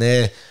supplier in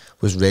there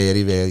was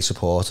really, really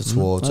supportive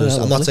towards us.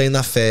 I'm not saying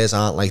that fairs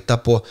aren't like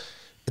that, but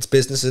it's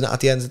business, isn't it, at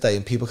the end of the day,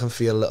 and people can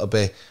feel a little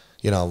bit,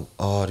 you know,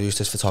 oh, who's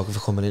this photographer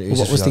coming in?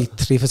 What was the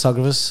 3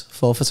 photographers,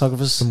 4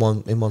 photographers? In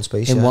one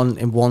space,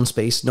 in one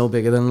space, no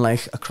bigger than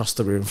like across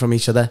the room from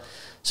each other.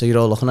 So you're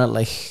all looking at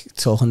like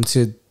talking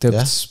to the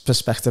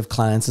prospective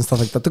clients and stuff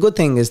like that. The good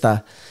thing is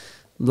that,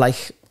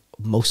 like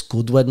most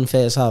good wedding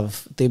fairs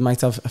have, they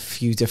might have a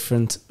few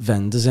different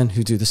vendors in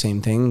who do the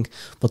same thing,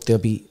 but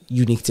there'll be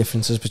unique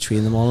differences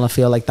between them all. And I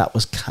feel like that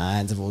was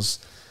kind of us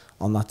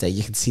on that day.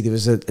 You could see there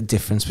was a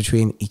difference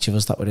between each of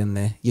us that were in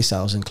there,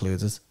 yourselves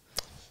included.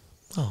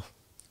 Oh.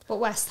 But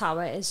West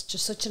Tower is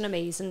just such an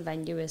amazing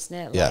venue, isn't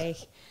it? Yeah. Like,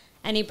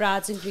 any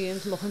brides and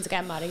grooms looking to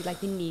get married, like,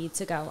 they need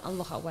to go and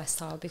look at West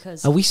Tower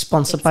because... Are we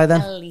sponsored by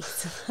them?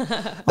 Elite.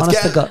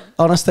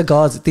 Honest to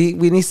God,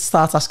 we need to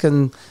start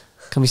asking...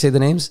 Can we say the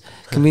names?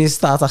 Can we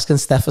start asking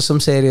Steph for some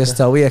serious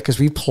dough here? Because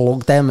we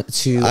plugged them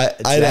to...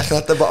 I reckon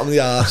at the bottom of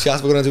the arch, we're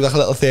going to do like a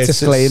little 30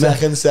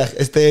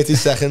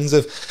 seconds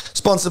of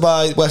sponsored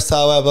by West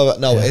Tower. Blah,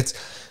 blah. No, it's...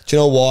 Do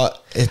you know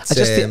what? It's...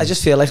 I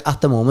just feel like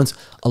at the moment,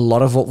 a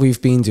lot of what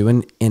we've been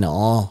doing in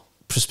our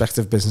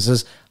prospective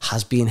businesses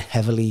has been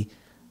heavily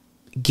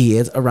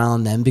geared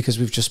around them because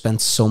we've just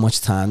spent so much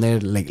time there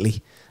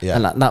lately. Yeah.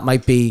 And that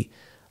might be,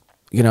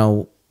 you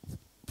know...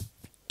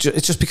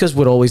 It's just because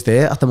we're always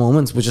there at the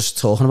moment. We're just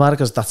talking about it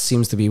because that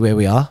seems to be where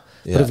we are.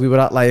 Yeah. But if we were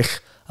at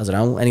like, I don't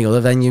know, any other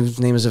venue,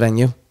 name is a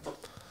venue,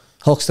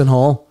 Hoxton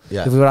Hall.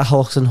 Yeah. If we were at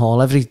Hoxton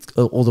Hall every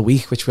other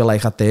week, which we're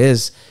like at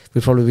theirs,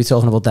 we'd probably be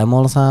talking about them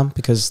all the time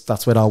because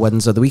that's where our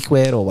weddings of the week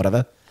were or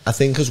whatever. I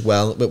think as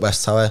well with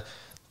West Tower,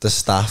 the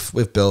staff,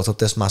 we've built up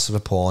this massive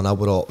rapport now.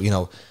 We're all, you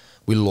know,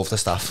 we love the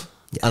staff.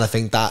 Yeah. And I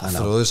think that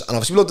for us, and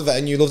obviously we love the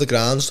venue, love the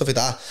ground, stuff like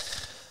that.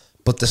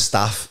 But the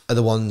staff are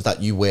the ones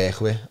that you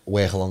work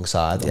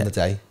alongside on the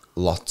day,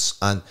 lots.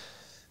 And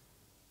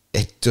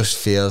it just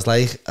feels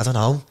like, I don't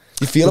know.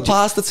 You feel a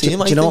part of the team.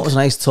 Do you know what was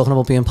nice talking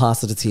about being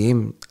part of the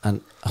team,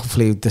 and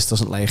hopefully this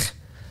doesn't like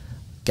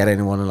get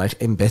anyone like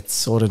in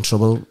bits or in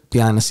trouble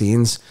behind the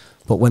scenes.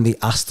 But when they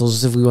asked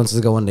us if we wanted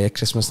to go on their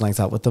Christmas night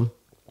out with them,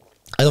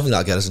 I don't think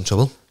that'll get us in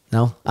trouble.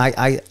 no,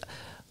 I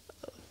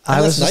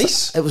was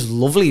nice. It was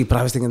lovely, but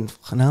I was thinking,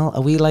 hell,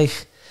 are we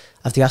like?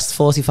 Have they asked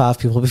 45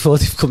 people before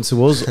they've come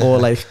to us, or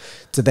like,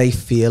 do they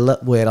feel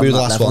that we're on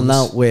that level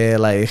now, where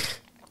like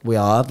we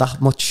are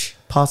that much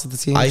part of the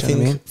team? I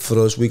think for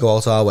us, we go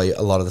out our way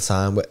a lot of the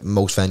time. With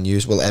most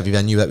venues, well, every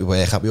venue that we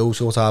work at, we always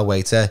go out our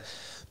way to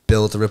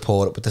build a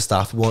rapport up with the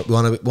staff. We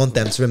want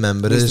them to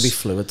remember us. It needs to be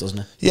fluid, doesn't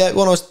it? Yeah, we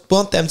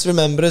want them to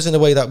remember us in a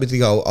way that we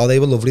go, oh, they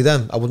were lovely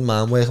then. I wouldn't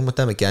mind working with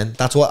them again.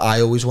 That's what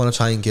I always want to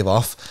try and give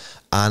off.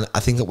 And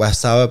I think at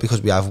West Tower,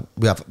 because we've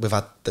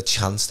had the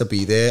chance to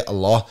be there a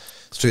lot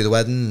through the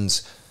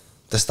weddings,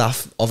 the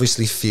staff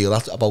obviously feel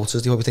that about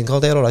us. They probably think,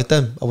 oh, they're all right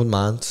then. I wouldn't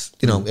mind,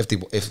 you know, if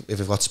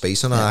we've got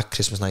space on our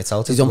Christmas nights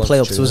out. They don't play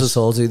up to us at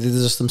all, do they?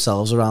 They're just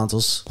themselves around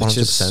us, which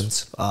 100%.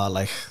 is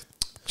like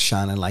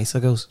shining light, I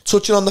goes.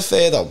 Touching on the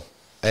fair though,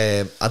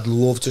 I'd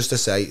love just to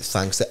say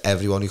thanks to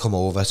everyone who come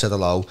over, said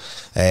hello.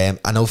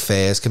 I know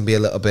fairs can be a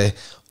little bit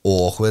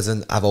awkward,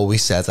 and I've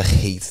always said I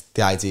hate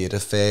the idea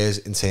of fairs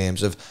in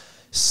terms of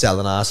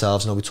selling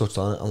ourselves. I know we touched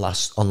on it on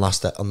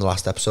the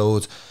last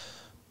episode,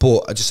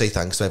 but I just say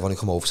thanks to everyone who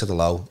come over, said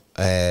hello.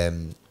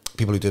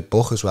 People who did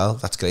book as well,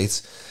 that's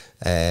great.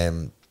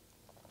 And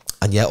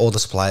yeah, all the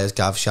suppliers,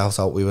 Gav, shout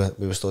out, we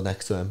were stood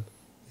next to him.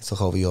 He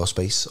took over your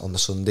space on the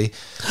Sunday.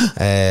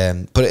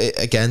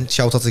 Again,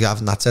 shout out to Gav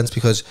in that sense,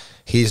 because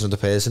he's another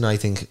person I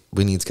think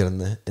we need to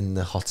get in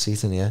the hot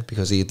seat in here,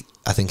 because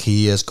I think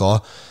he has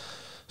got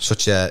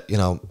such a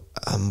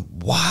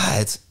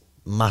wide,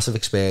 massive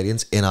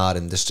experience in our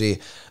industry,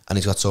 and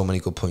he's got so many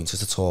good points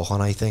to talk on,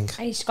 I think.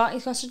 And he's got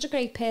such a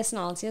great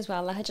personality as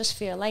well. Like, I just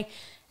feel like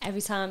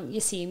every time you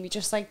see him, you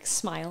just like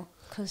smile,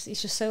 because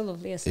he's just so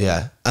lovely, isn't he?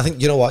 Yeah, I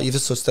think, you know what, you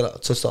just touched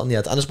it on the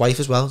head. And his wife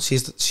as well,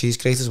 she's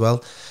great as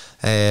well.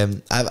 We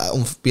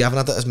haven't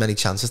had as many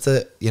chances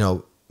to, you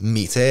know,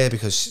 meet her,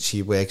 because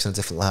she works in a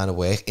different line of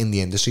work in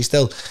the industry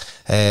still.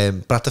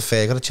 But at the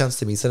fair, I got a chance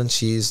to meet her, and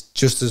she's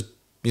just as,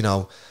 you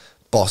know,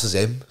 boss as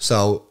him.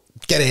 So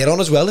get her on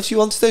as well if she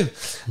wants to.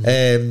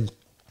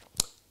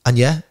 And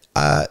yeah,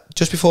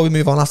 just before we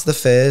move on after the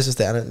fairs, is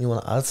there anything you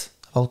want to add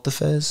about the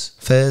fairs?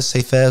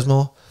 Say fairs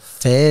more.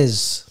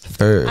 Fairs.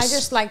 I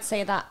just like to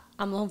say that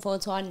I'm looking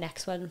forward to our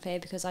next wedding fair,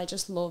 because I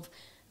just love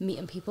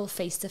meeting people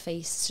face to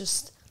face.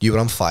 Just you were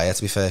on fire,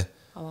 to be fair.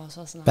 I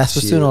wasn't I? Beth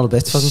was doing all the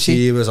bits, wasn't she?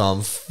 She was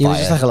on fire. You were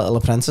just like a little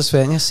apprentice,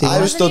 weren't you?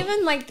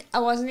 I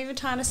wasn't even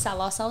trying to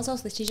sell ourselves. I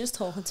was literally just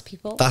talking to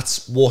people.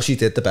 That's what she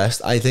did the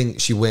best. I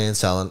think she weren't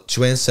selling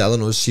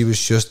us. She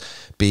was just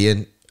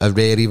being a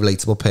really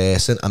relatable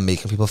person and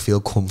making people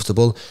feel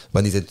comfortable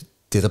when they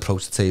did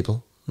approach the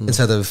table.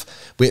 Instead of,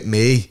 with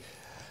me,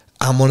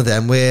 I'm one of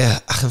them where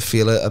I can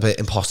feel a bit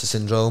imposter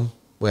syndrome,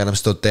 where I'm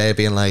stood there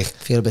being like,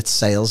 feel a bit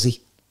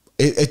salesy.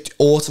 It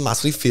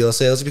automatically feels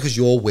salesy, because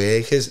your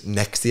work is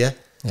next to you,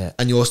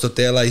 and you're stood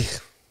there like,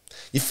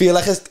 you feel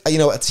like a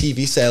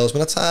TV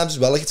salesman at times as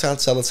well, like you're trying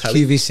to sell a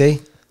telly.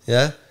 QVC.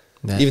 Yeah.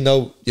 Even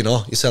though, you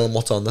know, you're selling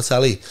what's on the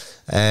telly.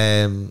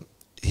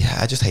 Yeah,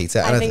 I just hate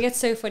it. I think it's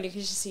so funny,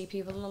 because you see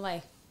people and they're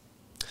like,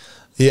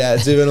 yeah,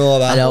 doing all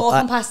that.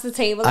 Walking past the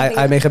table.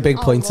 I make a big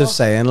point of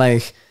saying,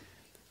 like,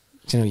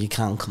 you know, you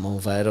can't come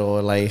over,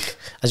 or like,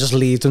 I just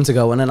leave them to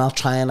go, and then I'll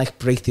try and like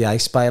break the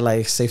ice by,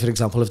 like, say for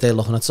example, if they're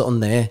looking at something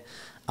there,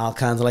 I'll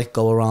kind of like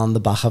go around the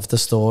back of the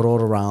store or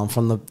around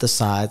from the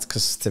side,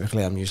 because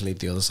typically I'm usually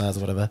the other side or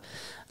whatever,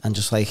 and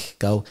just like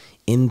go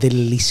in the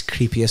least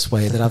creepiest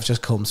way that I've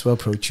just come to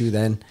approach you.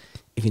 Then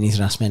if you need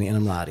to ask me anything,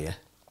 I'm right here.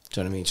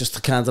 Do you know what I mean? Just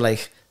to kind of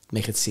like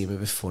make it seem a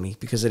bit funny,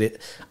 because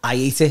I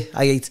hate it.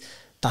 I hate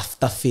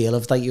that feel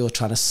of that you're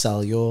trying to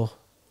sell your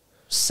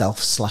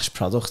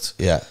self/product.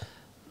 Yeah.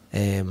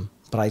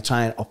 But I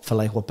try and opt for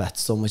like what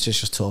Beth's done, which is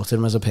just talk to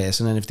them as a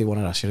person, and if they want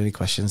to ask you any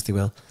questions, they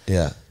will.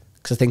 Yeah.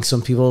 Because I think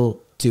some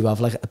people do have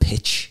like a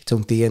pitch,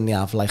 don't they? And they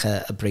have like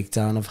a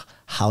breakdown of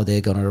how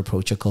they're going to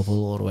approach a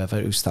couple or whoever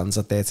who stands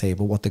at their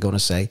table, what they're going to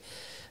say.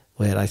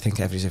 Where I think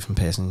every different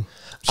person.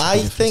 I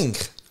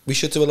think we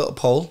should do a little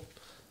poll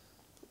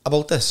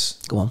about this.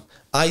 Go on.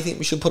 I think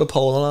we should put a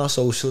poll on our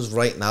socials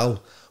right now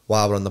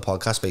while we're on the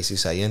podcast, basically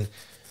saying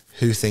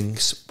who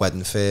thinks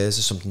wedding fairs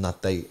is something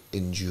that they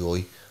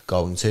enjoy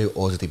going to,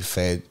 or do they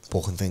prefer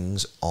booking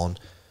things online?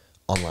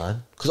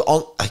 Because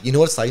you know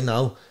what it's like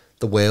now,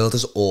 the world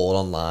is all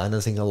online.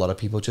 I think a lot of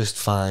people just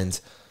find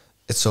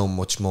it so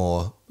much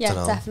more. Yeah,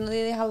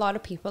 definitely. A lot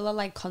of people are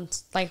like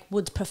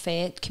would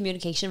prefer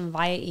communication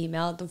via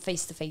email than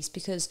face to face,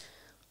 because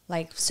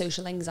like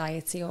social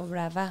anxiety or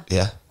whatever.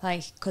 Yeah.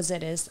 Like, because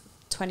it is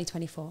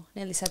 2024.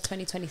 Nearly said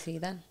 2023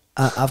 then.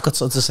 I've got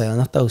something to say on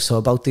that though. So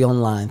about the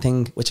online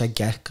thing, which I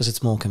get because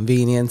it's more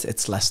convenient.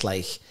 It's less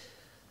like,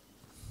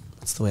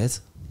 what's the word?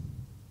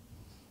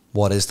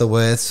 What is the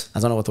word? I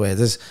don't know what the word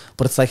is,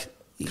 but it's like,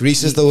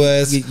 Grease is the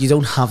word. You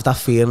don't have that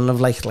feeling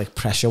of like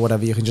pressure,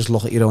 whatever. You can just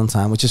look at your own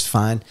time, which is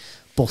fine.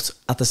 But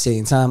at the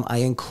same time, I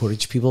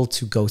encourage people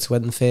to go to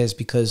wedding fairs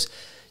because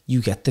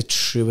you get the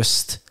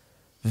truest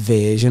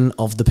version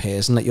of the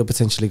person that you're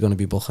potentially going to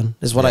be booking,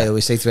 is what I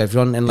always say to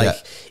everyone. And like,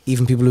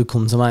 even people who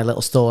come to my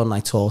little store and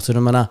I talk to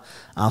them, and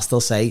I'll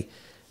still say,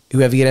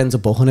 whoever you end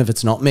up booking, if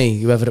it's not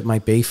me, whoever it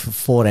might be,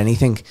 for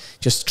anything,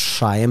 just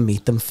try and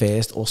meet them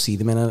first or see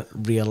them in a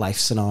real life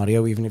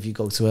scenario, even if you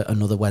go to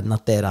another wedding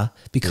that they're at,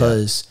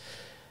 because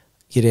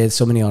you heard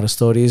so many horror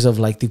stories of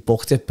like they've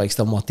booked it based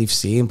on what they've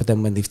seen, but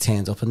then when they've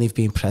turned up and they've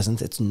been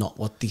present, it's not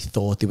what they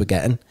thought they were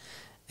getting.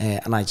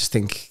 And I just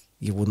think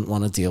you wouldn't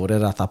want to deal with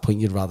it at that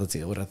point. You'd rather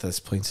deal with it at this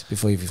point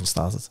before you've even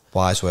started.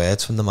 Wise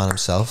words from the man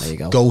himself. There you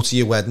go. Go to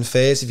your wedding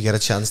fairs if you get a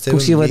chance to. Go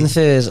to your wedding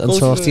fairs and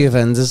talk to your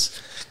vendors.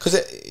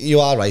 Because you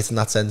are right in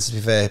that sense, to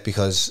be fair,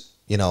 because,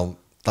 you know,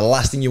 the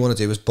last thing you want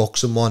to do is book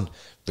someone,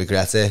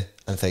 regret it,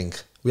 and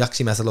think, we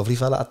actually met a lovely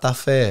fella at that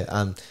fair,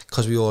 and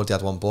because we already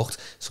had one booked.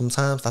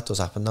 Sometimes that does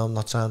happen now. I'm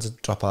not trying to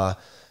drop our...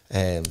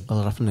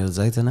 well, it happened the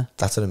other day, didn't it?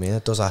 That's what I mean.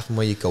 It does happen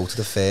where you go to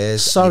the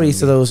fairs. Sorry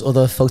to those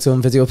other photo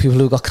and video people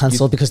who got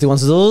cancelled because they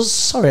wanted us.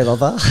 Sorry about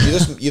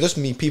that. You just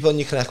meet people and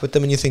you connect with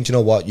them and you think, you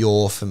know what,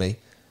 you're for me.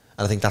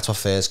 And I think that's what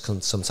fairs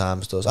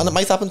sometimes does. And it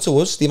might happen to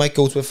us. They might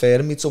go to a fair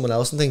and meet someone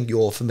else and think,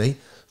 you're for me,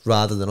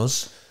 rather than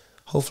us.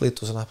 Hopefully it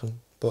doesn't happen.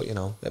 But, you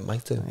know, it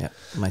might do. Yeah,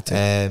 it might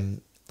do.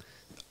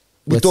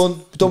 We're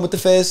done with the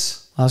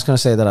fairs. I was going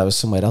to say that I was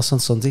somewhere else on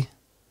Sunday.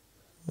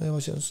 Where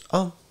was yours?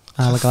 Oh.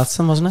 Isle of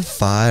Gladstone, wasn't it?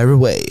 Fire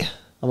away.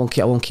 I won't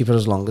keep it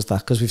as long as that,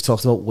 because we've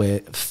talked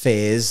about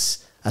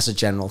fairs as a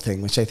general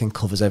thing, which I think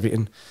covers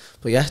everything.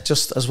 But yeah,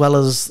 just as well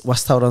as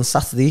West Tower on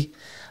Saturday,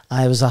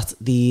 I was at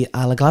the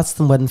Isle of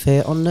Gladstone wedding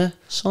fair on the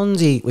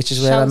Sunday, which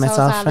is where I met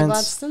our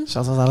friends.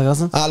 Shout out Isle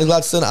of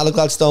Gladstone. Isle of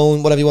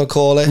Gladstone, whatever you want to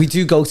call it. We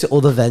do go to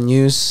other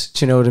venues,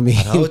 do you know what I mean?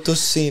 I know, it does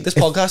seem, this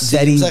podcast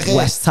very seems like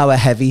West Tower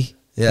heavy.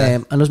 Yeah.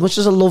 And as much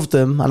as I love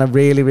them, and I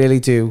really, really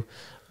do,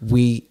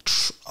 we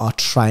are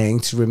trying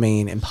to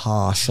remain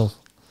impartial.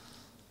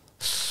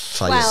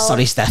 Well,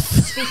 sorry, Steph.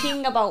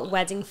 Speaking about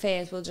wedding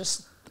fairs,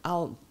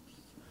 I'll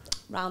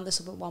round this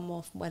up with one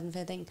more wedding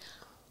fair thing.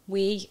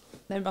 We,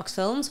 Rox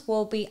Films,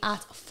 will be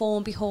at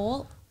Formby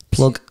Hall.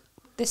 Plug.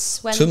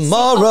 This Wednesday.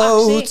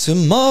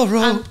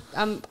 Tomorrow.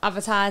 I'm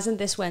advertising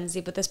this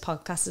Wednesday, but this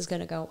podcast is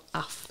going to go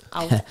out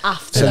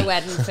after the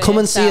wedding fair. Come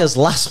and see us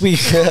last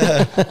week.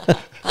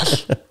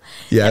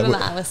 Never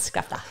mind, let's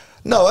scrap that.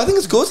 No, I think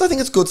it's good. I think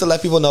it's good to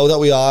let people know that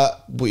we are,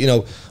 you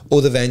know,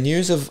 other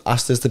venues have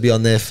asked us to be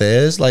on their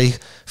fairs. Like,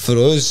 for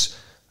us,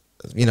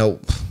 you know,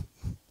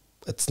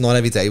 it's not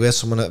every day where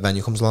someone at a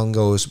venue comes along and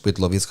goes, we'd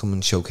love you to come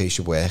and showcase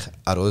your work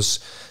at us.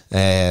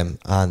 And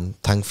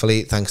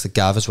thankfully, thanks to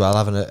Gav as well,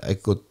 having a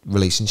good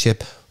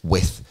relationship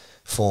with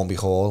Formby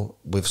Hall,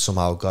 we've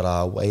somehow got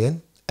our way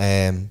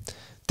in.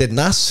 Didn't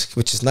ask,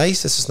 which is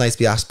nice. It's just nice to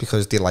be asked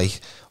because they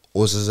like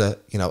us as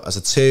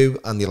a two,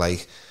 and they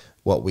like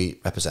what we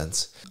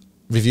represent.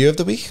 Review of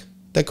the week,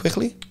 dead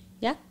quickly.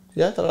 Yeah.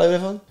 Yeah, that right,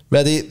 everyone?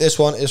 Ready? This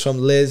one is from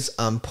Liz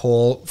and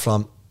Paul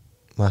from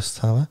West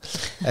Tower.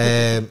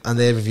 And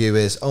their review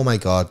is, oh my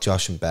God,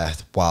 Josh and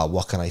Beth, wow,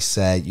 what can I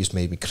say? You just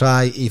made me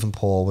cry. Even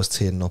Paul was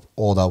tearing up,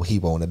 although he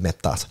won't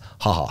admit that.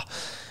 Haha.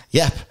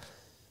 Yep.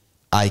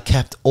 I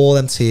kept all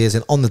them tears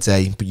in on the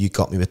day, but you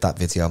got me with that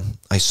video.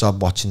 I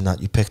sobbed watching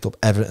that. You picked up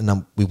everything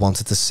that we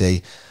wanted to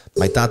see.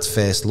 My dad's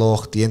first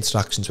look, the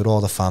interactions with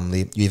all the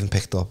family. You even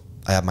picked up,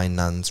 I had my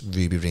nan's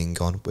ruby ring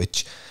on,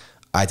 which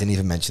I didn't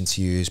even mention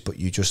to you, but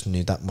you just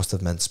knew that must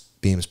have meant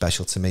being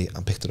special to me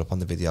and picked it up on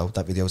the video.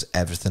 That video is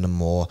everything and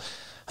more,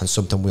 and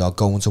something we are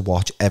going to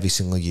watch every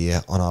single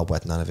year on our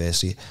wedding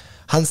anniversary.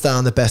 Hands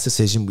down, the best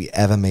decision we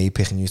ever made,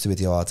 picking you to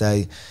video our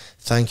day.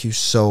 Thank you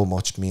so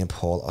much. Me and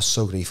Paul are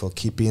so grateful.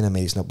 Keep being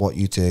amazing at what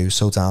you do.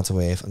 So down to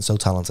earth and so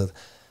talented.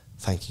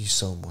 Thank you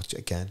so much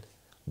again.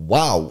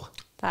 Wow.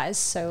 That is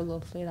so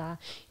lovely, that.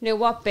 You know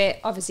what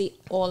bit, obviously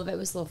all of it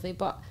was lovely,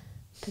 but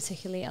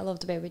particularly I love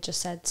the bit we just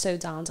said, so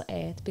down to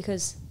earth,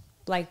 because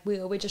like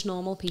we're just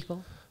normal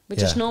people. We're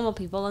just normal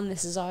people, and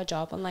this is our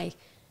job, and like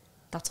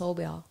that's all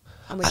we are.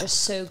 And we're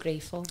just so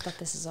grateful that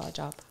this is our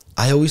job.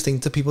 I always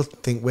think that people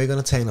think we're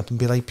going to turn up and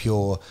be like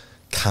pure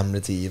camera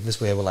divas,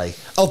 where we're like,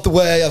 out the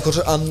way,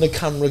 I'm the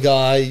camera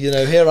guy, you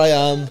know, here I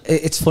am.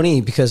 It's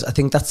funny because I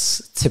think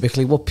that's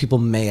typically what people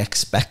may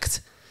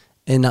expect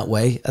in that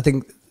way. I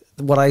think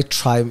what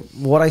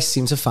I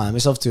seem to find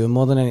myself doing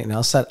more than anything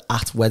else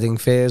at wedding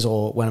fairs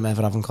or when I'm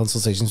ever having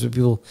consultations with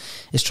people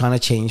is trying to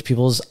change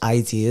people's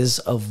ideas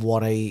of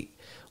what a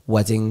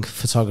wedding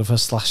photographer /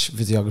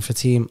 videographer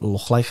team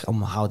look like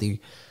and how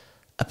they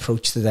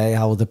approach the day,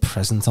 how they're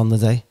present on the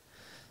day.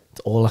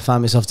 All I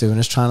find myself doing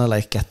is trying to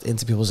like get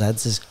into people's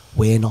heads is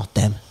we're not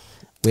them.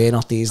 We're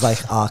not these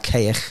like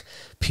archaic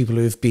people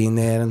who've been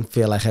there and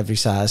feel like every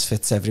size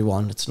fits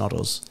everyone. It's not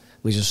us.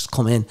 We just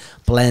come in,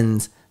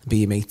 blend, be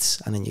your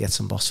mates, and then you get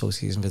some boss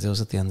photos and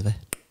videos at the end of it.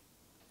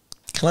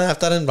 Can I have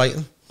that in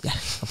writing? Yeah,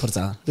 I'll put it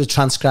down. We'll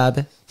transcribe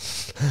it.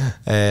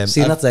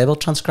 Seen that today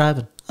about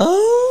transcribing.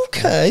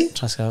 Okay.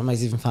 Transcribing.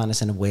 Might even find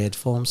this in a Word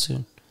form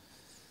soon.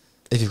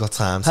 If you've got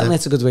time. Apparently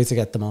it's a good way to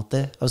get them out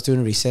there. I was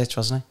doing research,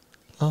 wasn't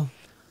I? Oh.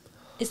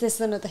 Is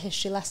this another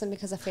history lesson?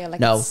 Because I feel like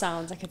No. it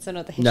sounds like it's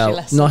another history No,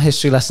 lesson. not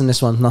history lesson,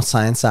 this one, not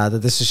science either.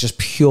 This is just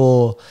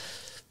pure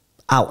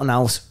out and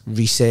out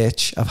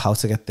research of how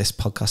to get this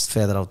podcast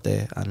further out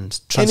there and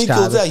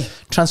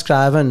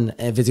transcribing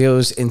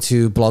videos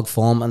into blog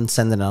form and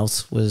sending it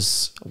out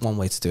was one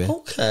way to do it.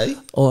 Okay.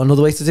 Or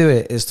another way to do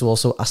it is to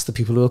also ask the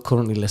people who are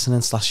currently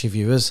listening / your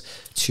viewers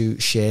to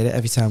share it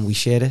every time we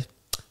share it.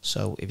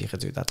 So if you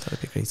could do that,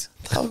 that'd be great.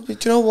 That would be,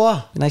 do you know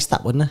what? Be nice,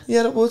 that wouldn't it?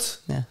 Yeah, it would.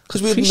 Yeah.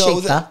 Because we'd know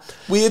that.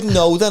 We'd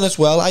know then as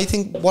well. I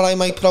think what I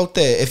might put out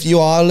there, if you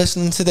are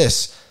listening to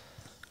this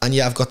and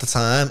you have got the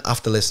time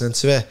after listening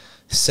to it,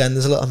 send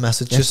us a little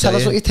message. Yeah, just tell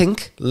us saying, what you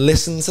think.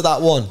 Listen to that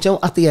one. Do you know,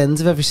 at the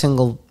end of every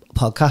single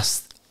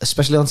podcast,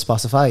 especially on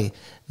Spotify,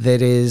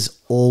 there is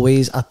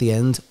always at the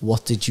end,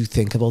 what did you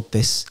think about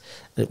this?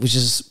 Which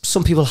is,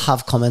 some people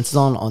have commented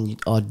on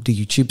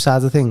the YouTube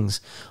side of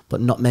things,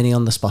 but not many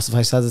on the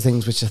Spotify side of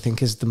things, which I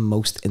think is the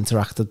most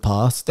interacted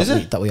part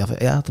that we have.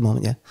 Yeah, at the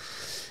moment,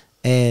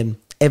 yeah.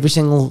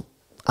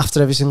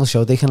 After every single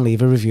show, they can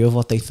leave a review of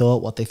what they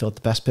thought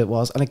the best bit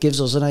was, and it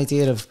gives us an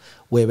idea of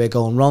where we're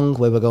going wrong,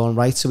 where we're going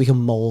right, so we can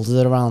mould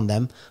it around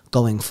them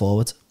going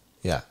forward.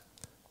 Yeah.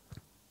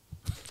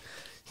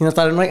 You know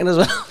that in writing as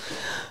well?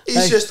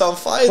 He's just on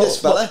fire,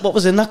 this fella. What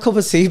was in that cup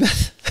of tea,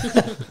 Beth?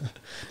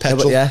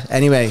 Petrol. Yeah,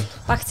 anyway.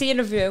 Back to your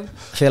review.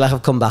 I feel like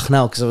I've come back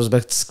now because I was a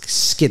bit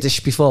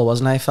skittish before,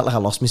 wasn't I? I felt like I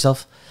lost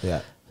myself.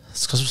 Yeah.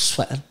 It's because I was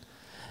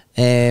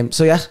sweating.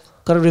 So yeah,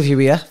 got a review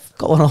here.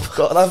 Got one up.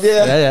 Got one up,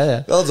 yeah.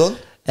 Yeah. Well done.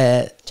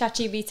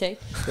 ChatGPT.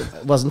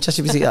 It wasn't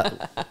ChatGPT.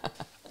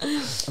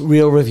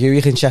 Real review.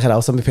 You can check it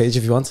out on my page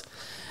if you want.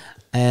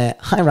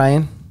 Hi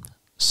Ryan.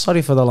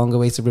 Sorry for the longer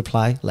way to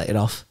reply. Let it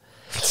off.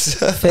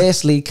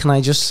 Firstly, can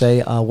I just say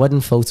our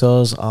wedding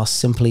photos are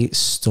simply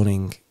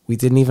stunning. We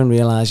didn't even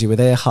realise you were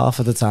there half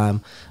of the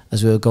time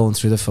as we were going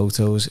through the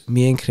photos.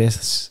 Me and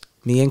Chris,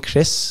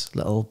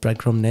 little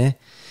breadcrumb there,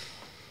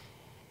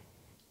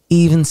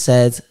 even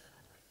said,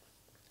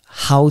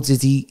 how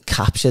did he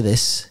capture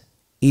this?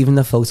 Even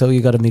the photo you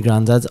got of me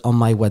granddad on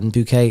my wedding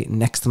bouquet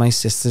next to my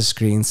sister's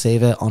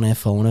screensaver on her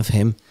phone of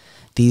him.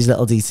 These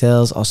little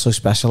details are so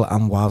special,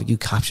 and wow, you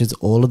captured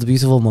all of the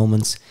beautiful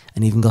moments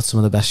and even got some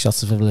of the best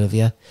shots of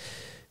Olivia,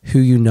 who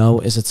you know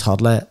is a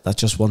toddler that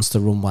just wants to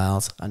run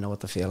wild. I know what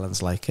the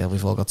feeling's like.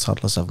 We've all got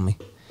toddlers, haven't we?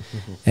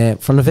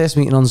 From the first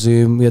meeting on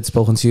Zoom, we had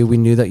spoken to you. We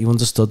knew that you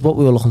understood what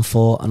we were looking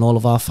for, and all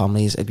of our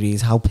families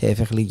agreed how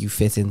perfectly you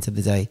fit into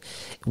the day.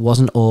 It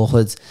wasn't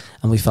awkward,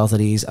 and we felt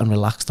at ease and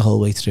relaxed the whole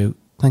way through.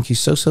 Thank you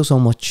so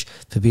much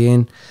for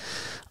being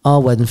our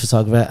wedding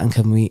photographer,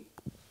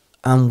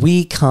 and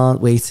we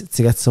can't wait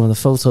to get some of the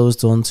photos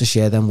done to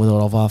share them with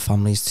all of our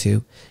families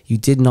too. You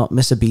did not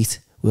miss a beat.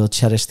 We'll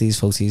cherish these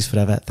photos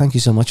forever. Thank you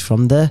so much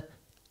from the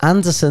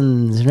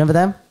Andersons. Remember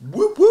them?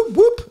 Whoop, whoop,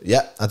 whoop.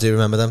 Yeah, I do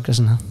remember them.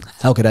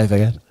 How could I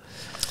forget?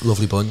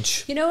 Lovely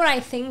bunch. You know what I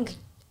think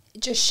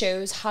just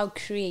shows how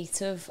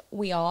creative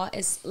we are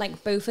is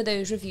like both of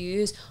those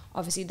reviews,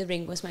 obviously the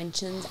ring was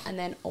mentioned, and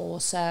then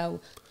also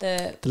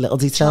the little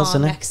details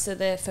in it next to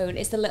the phone.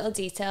 It's the little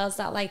details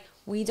that like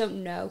we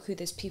don't know who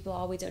those people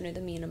are, we don't know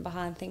the meaning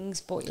behind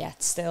things, but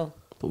yet still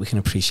we can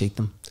appreciate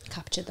them,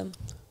 capture them.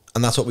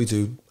 And that's what we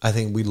do. I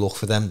think we look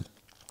for them,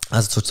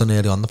 as I touched on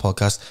earlier on the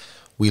podcast,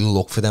 we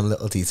look for them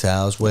little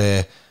details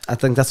where I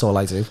think that's all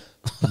I do.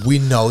 We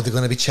know they're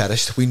going to be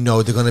cherished, we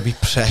know they're going to be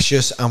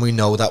precious, and we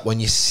know that when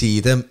you see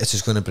them, it's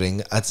just going to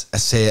bring a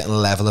certain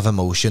level of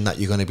emotion that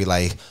you're going to be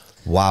like,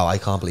 wow, I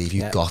can't believe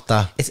you got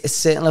that. It's a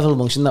certain level of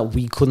emotion that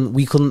we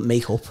couldn't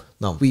make up.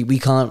 No, we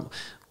can't.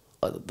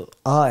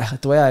 The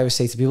way I always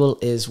say to people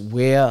is,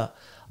 where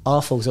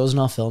our photos and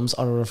our films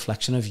are a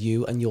reflection of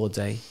you and your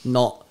day.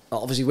 Not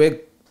obviously we're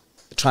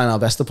trying our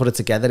best to put it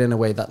together in a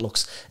way that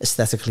looks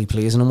aesthetically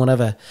pleasing and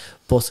whatever,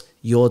 but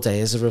your day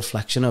is a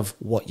reflection of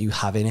what you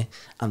have in it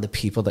and the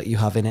people that you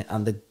have in it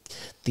and the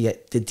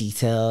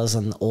details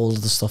and all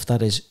of the stuff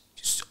that is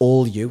just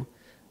all you.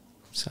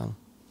 So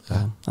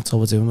that's all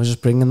we're doing. We're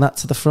just bringing that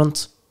to the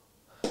front.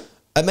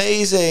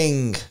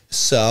 Amazing.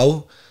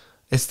 So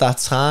it's that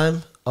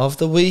time of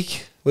the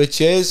week,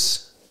 which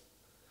is,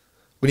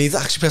 we need to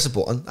actually press a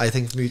button, I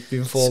think,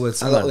 moving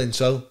forward. A little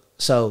intro.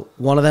 So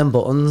one of them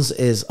buttons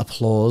is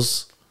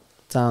applause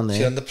down there. So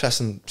you're on the press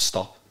and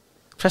stop.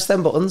 Press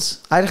them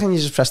buttons. I reckon you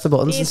just press the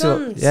buttons. These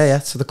and ones? Yeah,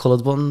 so the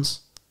coloured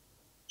buttons.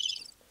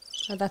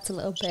 Oh, that's a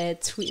little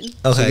bird tweeting.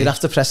 Okay. So you'd have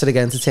to press it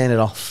again to turn it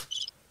off.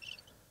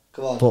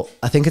 Come on. But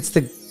I think it's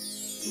the...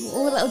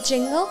 Oh, a little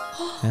jingle.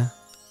 Yeah.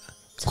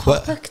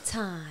 Topic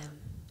time.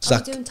 Are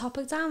we doing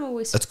topic time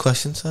or it's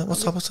question time?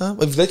 What's topic time?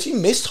 We've literally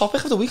missed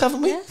topic of the week,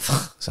 haven't we? Yeah.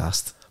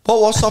 Exhaust. What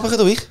was topic of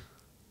the week?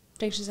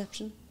 Drinks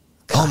reception.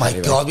 Oh my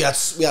God, we had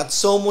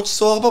so much to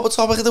talk about with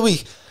topic of the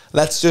week.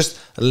 Let's just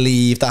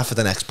leave that for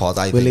the next pod,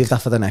 I think. We'll leave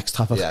that for the next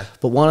topic. Yeah.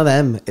 But one of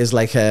them is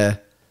like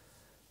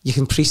you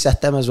can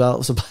preset them as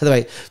well. So by the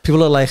way,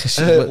 people are like,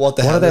 what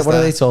are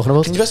they talking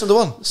about? Can you press another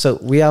one? So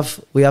we have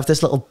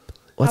this little,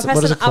 what is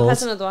it called? I'll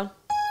press another one.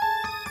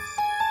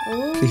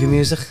 Preview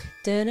music.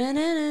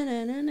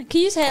 Can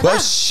you say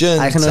Question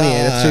I can only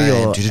hear it through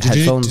your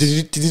headphones.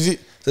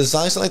 Does it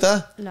sound something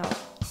like that? No.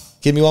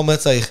 Give me one where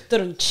it's like,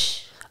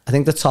 Drunch. I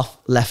think the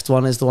top left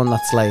one is the one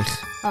that's like...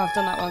 Oh, I've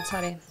done that one,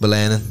 sorry. we're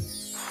learning.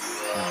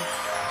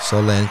 So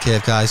learning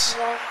curve, guys.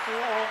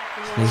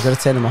 You've got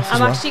to turn them off as I'm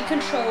well. actually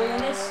controlling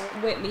this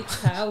with me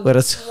toe. Where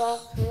it's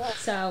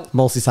So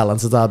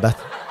multi-talented, I bet.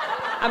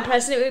 I'm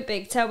pressing it with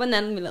big toe and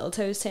then my little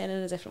toe's turning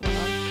a different one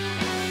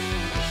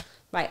on.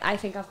 Right, I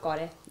think I've got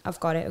it.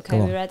 Okay,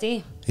 Come on. we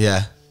ready?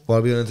 Yeah. What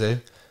are we going to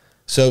do?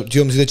 So, do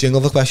you want me to do the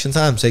jingle for question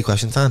time? Say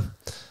question time.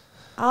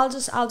 I'll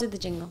do the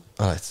jingle.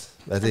 All right.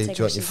 Ready? I'll Do take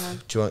you, want question time.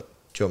 do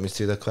you want me to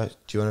do the question?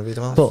 Do you want to read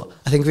them out? But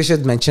I think we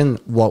should mention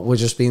what we've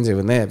just been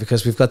doing there,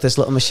 because we've got this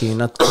little machine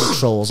that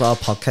controls our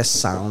podcast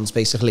sounds,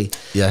 basically.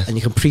 Yeah. And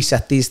you can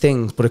preset these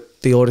things,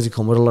 but they already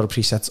come with a lot of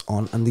presets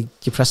on, and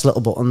you press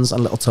little buttons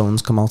and little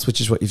tones come out, which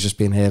is what you've just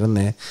been hearing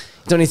there.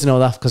 You don't need to know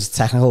that because it's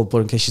technical, but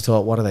in case you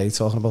thought, what are they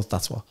talking about?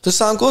 That's what. Does it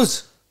sound good?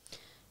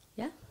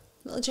 Yeah?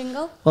 Little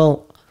jingle?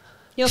 Well,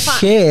 You're fine.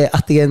 share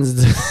at the end of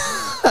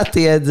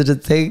the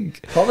thing.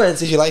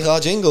 Comments if you like our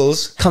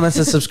jingles. Comment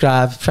and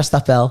subscribe. Press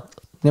that bell.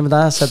 Remember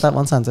that? I said that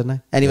one time, didn't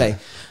I? Anyway.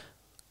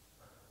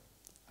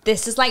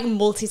 This is like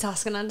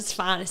multitasking and it's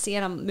fantasy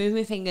and I'm moving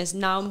my fingers.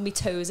 Now my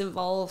toes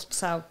involved,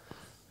 so.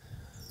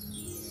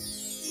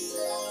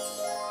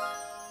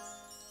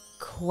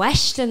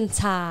 Question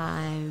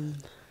time.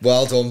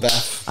 Well done,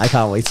 Beth. I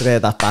can't wait to hear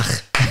that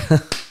back.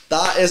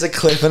 That is a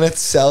clip in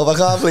itself. I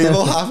can't believe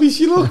how happy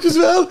she looks as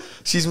well.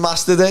 She's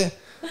mastered it.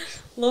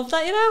 Love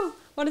that, you know.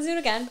 Want to do it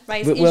again?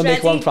 Right, We'll he's make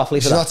ready? one properly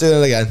for She's that. not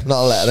doing it again.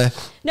 Not letting her.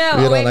 No, We're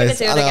we're not going to nice.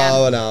 do it I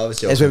again. know, I was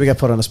joking. It's where we get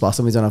put on the spot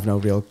and we don't have no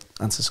real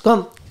answers. Go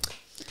on.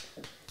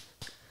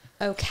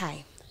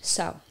 Okay,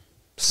 so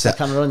Sit,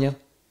 Camera on you.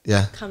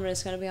 yeah.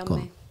 camera's going to be on Go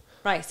me.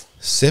 Right.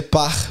 Sit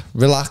back,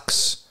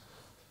 relax,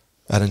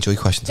 and enjoy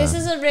question time. This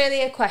isn't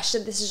really a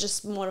question. This is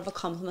just more of a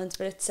compliment,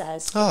 but it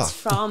says Ah. it's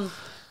from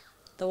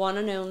the one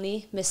and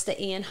only Mr.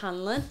 Ian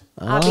Hanlon,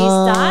 Ah.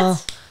 Abby's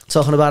dad.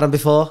 Talking about him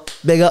before.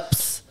 Big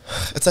ups.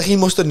 It's like he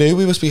must have knew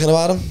we were speaking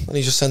about him, and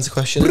he just sent a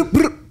question.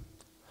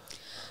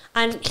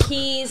 And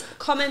he's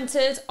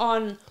commented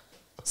on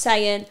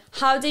saying,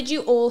 how did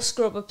you all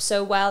scrub up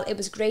so well? It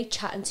was great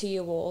chatting to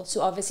you all.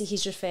 So obviously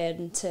he's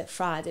referring to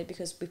Friday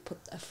because we put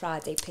a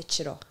Friday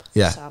picture up.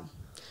 Yeah. So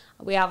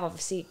we have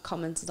obviously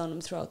commented on him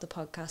throughout the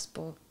podcast,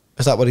 but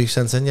Is that what he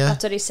sent in? Yeah.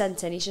 that's what he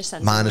sent in. He's just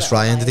sent Minus in a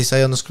Ryan, little did he line.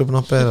 say on the scrubbing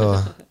up bit?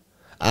 Or?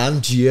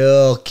 I'm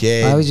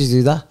joking. Why would you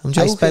do that? I'm I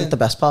joking. spent the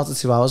best part of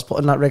 2 hours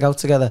putting that rig out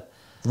together.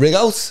 Rig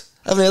out.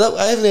 I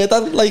haven't heard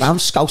that. Like, I'm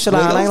scouser,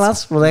 rig aren't I, out.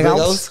 lads? Rig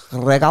out.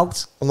 Rig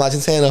out. Imagine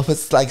turning up,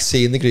 it's like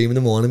seeing the green in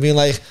the morning, being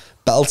like,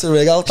 belt a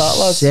rig out, that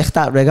lad. Sick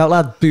that rig out,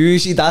 lad.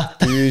 Bougie that.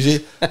 Bougie.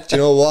 Do you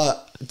know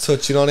what?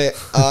 Touching on it,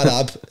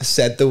 Arab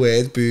said the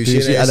word bougie,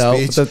 Bougie, in I his know.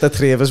 speech. The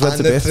three of us went And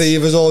to the bits. three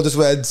of us all just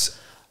went,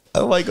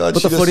 oh my God,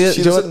 But she, the funniest,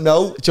 she do you doesn't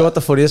know know. Do you know what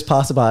the funniest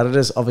part about it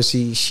is?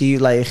 Obviously, she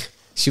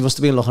must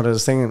have been looking at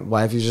this thing and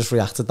why have you just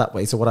reacted that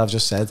way to what I've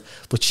just said?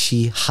 But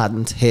she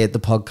hadn't heard the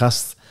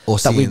podcast Or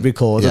that we'd seen,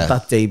 recorded yeah.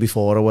 that day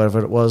before or whatever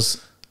it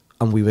was.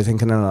 And we were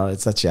thinking, no,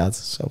 it's that she had.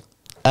 So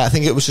I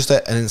think it was just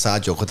an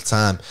inside joke at the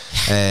time.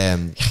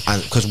 And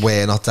because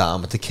we're not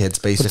down with the kids,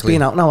 but it's basically.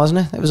 been out now, hasn't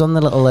it? It was on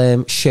the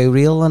little show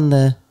reel and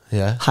the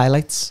Yeah.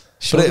 highlights.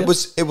 show But reel.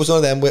 it was one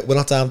of them, we're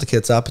not down with the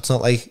kids app. It's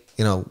not like,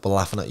 you know, we're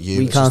laughing at you.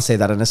 We It's can't just- say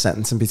that in a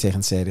sentence and be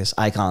taken serious.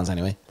 I can't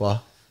anyway.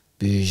 What?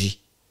 Bougie.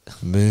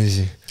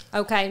 Bougie.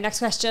 Okay, next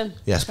question.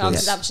 Yes, So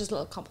obviously please. that was just a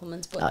little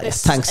compliment. But Oh, this,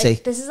 yes, thanks, is,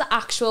 C. this is the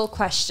actual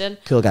question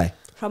Cool guy.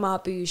 from our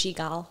bougie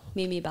gal,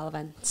 Mimi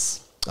Bellavance.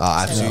 Oh,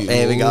 absolutely.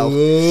 There we go.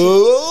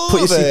 Love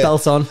Put your it.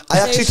 seatbelt on. I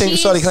actually think,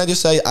 she's- sorry, can I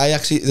just say,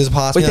 there's a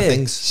part of Wait me that there.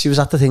 thinks, She was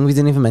at the thing, we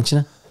didn't even mention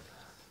her.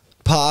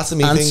 part of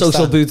me And thinks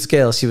Social that, Boots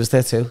Girl, she was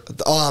there too.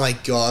 oh my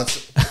God.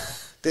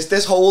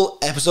 This whole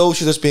episode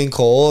should have been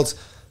called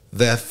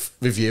the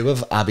review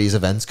of Abby's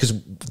events, because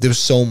there was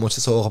so much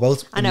to talk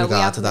about I in know we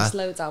regard have to missed that.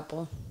 loads out,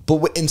 but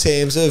But in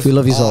terms of We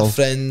love yous our all.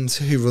 friend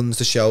who runs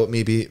the show at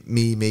me,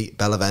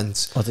 Bell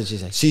Events, What did she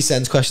say? she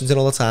sends questions in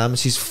all the time.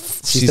 She's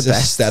the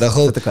best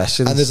hysterical with the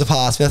questions. And there's a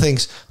part of me that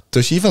thinks,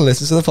 does she even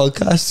listen to the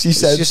podcast? She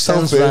said She just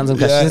sends something. random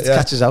questions, it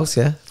catches out,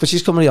 yeah. But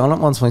she's coming on at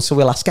one point, so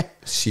we'll ask her.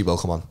 She will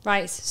come on.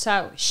 right.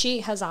 So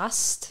she has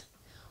asked,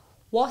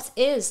 what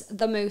is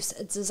the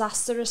most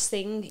disastrous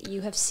thing you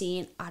have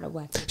seen at a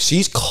wedding?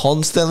 She's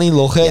constantly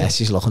looking. Yeah,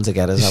 she's looking to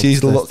get us out. She's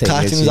The thing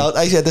catching is, us out.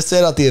 I said this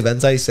at the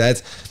event. I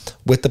said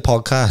with the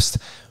podcast,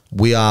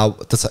 we are,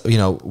 you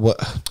know,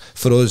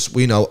 for us,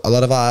 we know a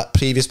lot of our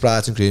previous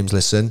brides and grooms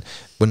listen.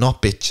 We're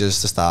not bitches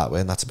to start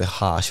with, and that's a bit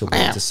harsh for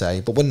me to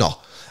say, but we're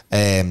not.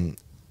 And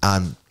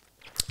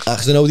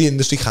because I know the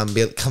industry can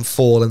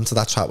fall into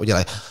that trap where you're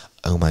like,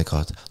 oh my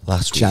God,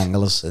 last week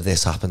Janglers.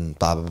 this happened,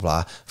 blah blah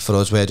blah. For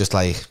us, we're just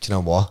like, do you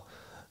know what?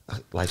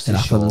 Life's too It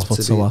happens, short but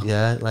to so be, what?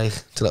 yeah, like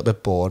it's a little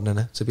bit boring,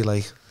 innit? To be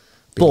like,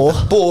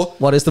 But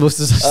what is the most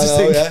disastrous I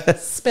know, thing? yeah.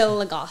 Spill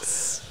the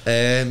goss.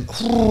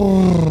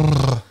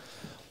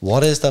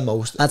 What is the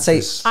most? I'd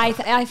say-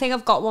 I think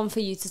I've got one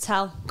for you to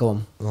tell. Go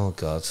on. Oh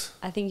God.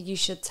 I think you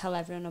should tell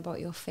everyone about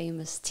your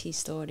famous tea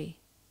story,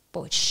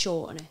 but it's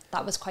short on it.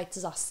 That was quite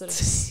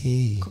disastrous.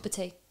 Tea. Cup of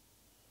tea.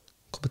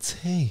 Cup of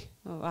tea.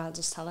 Oh, I'll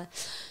just tell her.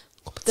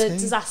 Cup of The tea.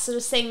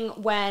 disastrous thing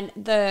when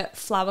the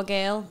flower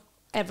girl,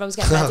 everyone was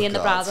getting ready in the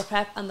God. bridal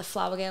prep, and the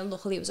flower girl,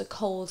 luckily it was a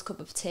cold cup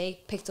of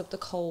tea, picked up the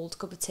cold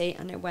cup of tea,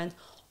 and it went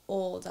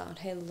all down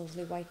her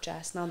lovely white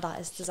dress. Now that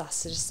is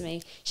disastrous to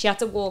me. She had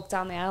to walk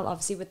down the aisle,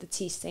 obviously with the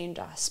tea-stained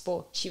dress,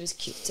 but she was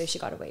cute, so she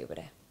got away with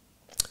it.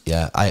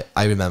 Yeah,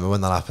 I remember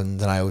when that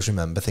happened, and I always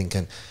remember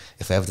thinking,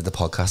 if I ever did the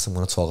podcast, I'm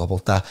going to talk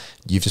about that.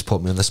 You've just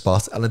put me on the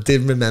spot, and I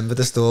did remember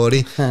the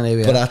story,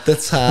 but at the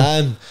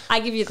time, I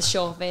give you the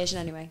short version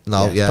anyway.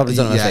 Probably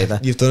done her a favour.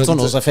 You've done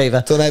us a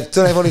favour. Done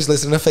everyone who's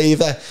listening a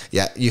favour.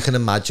 Yeah, you can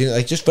imagine.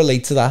 Like, just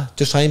relate to that.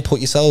 Just try and put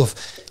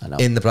yourself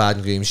in the bride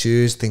and groom's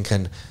shoes,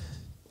 thinking.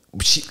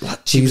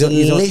 She was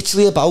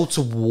literally about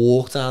to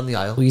walk down the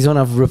aisle. Well, you don't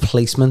have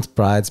replacement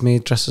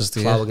bridesmaid dresses, do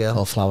you? Flower girl.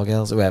 Or flower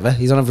girls, whoever.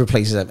 You don't have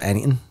replaces of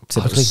anything,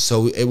 typically.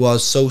 It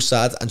was so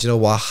sad. And do you know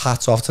what?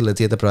 Hats off to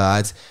Lydia, the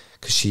bride,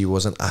 because she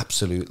was an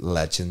absolute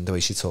legend, the way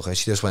she took her.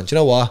 She just went, do you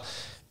know what?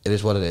 It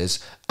is what it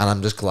is. And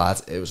I'm just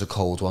glad it was a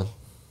cold one.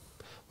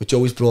 Which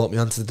always brought me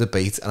onto the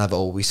debate, and I've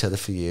always said it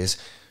for years.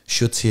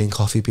 Should tea and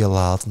coffee be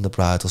allowed in the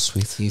bridal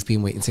suite? You've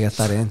been waiting to get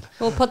that in.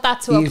 We'll put that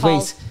to a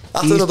poll.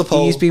 That's another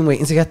poll. He's been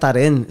waiting to get that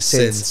in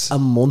since a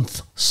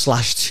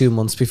month/2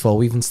 months before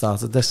we even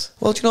started this.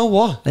 Well, do you know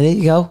what? And there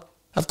you go.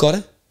 I've got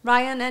it.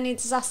 Ryan, any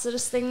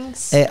disastrous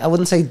things? I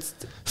wouldn't say...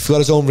 Forgot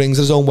his own rings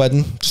at his own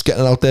wedding. Just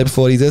getting it out there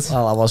before he did.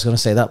 Well, I was going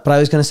to say that. But I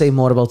was going to say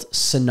more about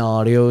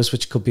scenarios,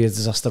 which could be a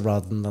disaster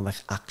rather than like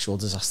actual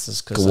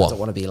disasters. Because I don't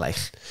want to be like...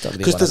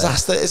 Because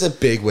disaster is a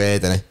big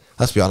word, isn't it?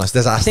 Let's be honest.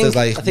 Disaster is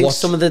like... I think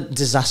some of the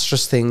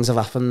disastrous things have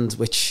happened,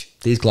 which...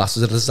 These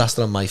glasses are a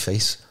disaster on my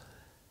face.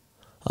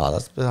 Oh,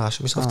 that's a bit harsh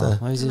of myself there.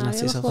 Why is he not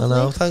to yourself? I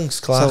know,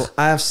 thanks, Clark. So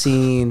I have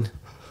seen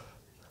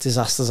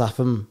disasters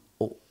happen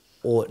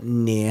or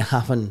near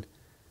happen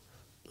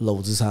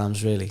loads of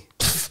times, really.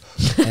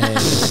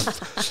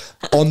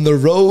 On the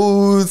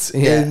road,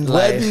 in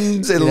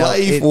weddings, in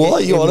life,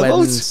 what are you on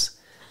about?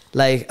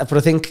 Like, but I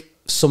think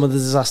some of the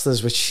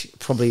disasters which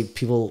probably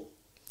people...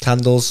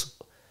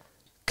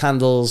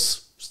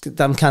 Candles,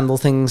 damn candle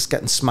things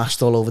getting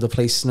smashed all over the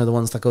place. You know, the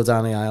ones that go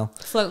down the aisle.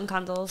 Floating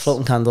candles.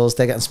 Floating candles,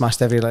 they're getting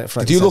smashed every like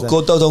Friday. They do look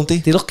good though, don't they?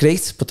 They look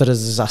great, but there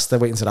is a disaster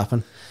waiting to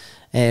happen.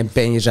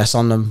 Burn your dress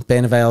on them,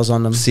 burn the veils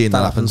on them. Seeing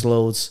that happens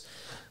loads.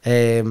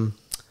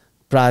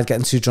 Bride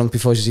getting too drunk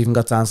before she's even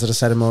got down to the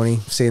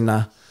ceremony. Seeing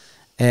that.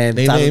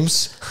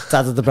 Names.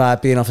 Dad of the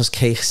bride being off his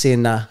cake.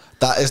 Seeing that.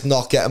 That is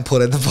not getting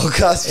put in the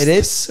podcast. It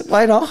is.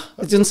 Why not?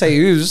 I didn't say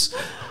whose.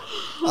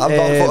 I'm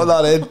not putting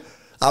that in.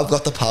 I've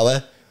got the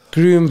power.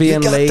 Groom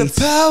being late.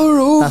 The power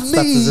over That's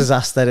a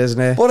disaster,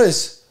 isn't it? What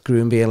is?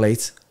 Groom being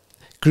late.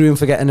 Groom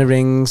forgetting the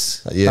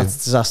rings. That's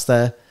a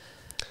disaster.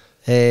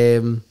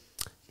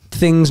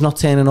 Things not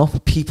turning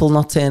up. People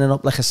not turning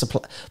up, like a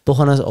supplier,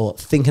 or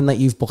thinking that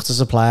you've booked a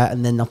supplier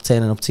and then not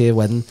turning up to your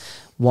wedding.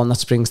 One that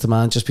springs to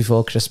mind just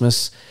before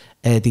Christmas.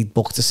 They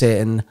booked a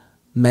certain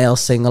male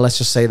singer, let's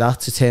just say that,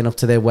 to turn up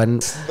to their wedding.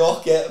 It's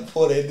not getting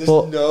put in. There's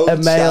no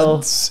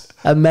chance.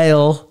 A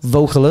male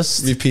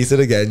vocalist. Repeat it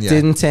again, yeah.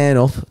 Didn't turn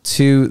up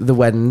to the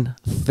wedding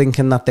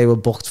thinking that they were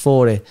booked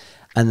for it,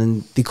 and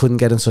then they couldn't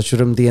get in touch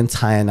with him the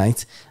entire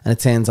night, and it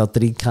turns out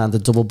that he kind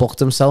of double booked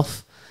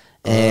himself,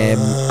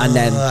 and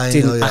then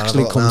didn't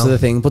actually come to the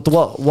thing. But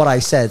what I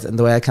said, and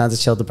the way I kind of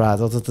chilled the bride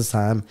out at the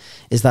time,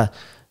 is that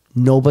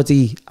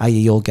nobody, i.e.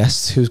 your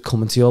guests who's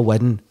coming to your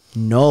wedding,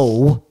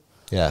 know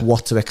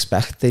what to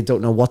expect. They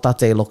don't know what that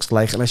day looks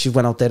like unless you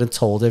went out there and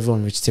told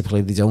everyone, which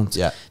typically they don't.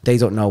 They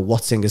don't know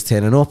what singer's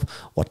turning up,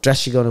 what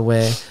dress you're going to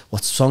wear,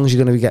 what songs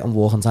you're going to be getting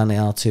walking down the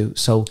aisle to.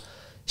 So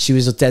she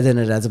was dead in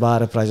her head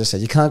about it, but I just said,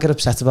 you can't get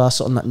upset about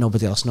something that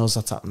nobody else knows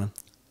that's happening.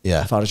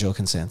 As far as you're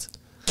concerned.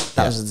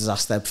 That was a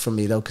disaster for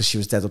me though, because she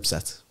was dead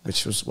upset,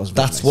 which was that's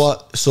nice.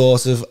 What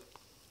sort of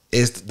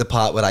is the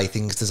part where I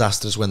think is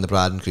disastrous, when the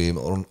bride and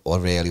groom are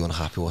really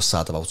unhappy or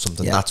sad about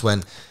something. That's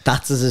when...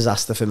 That's a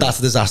disaster for me. That's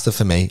a disaster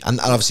for me. And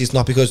obviously it's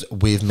not because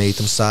we've made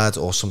them sad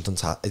or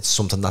it's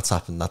something that's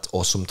happened,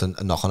 or something,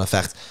 a knock-on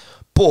effect.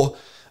 But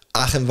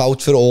I can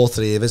vouch for all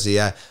three of us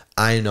here.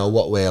 I know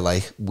what we're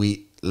like.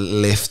 We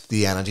lift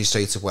the energy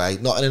straight away.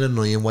 Not in an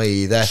annoying way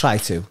either. Try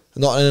to.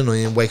 Not in an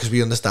annoying way, because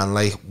we understand,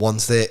 like,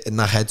 once they're in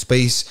that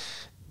headspace,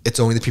 it's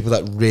only the people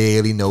that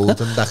really know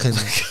them that can...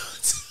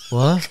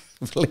 What?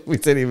 We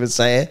didn't even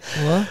say it.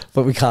 What?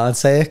 But we can't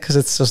say it because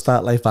it's just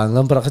that like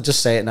banging. But I could just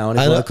say it now, and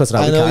if you want to cut it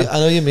out, we can. I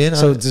know you mean.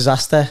 So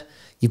disaster.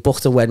 You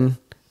booked a wedding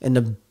in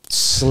the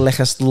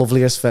slickest,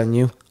 loveliest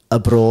venue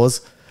abroad,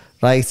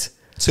 right?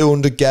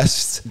 200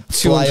 guests.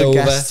 200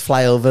 guests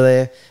fly over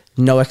there.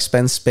 No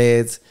expense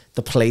spared.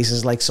 The place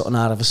is like something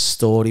out of a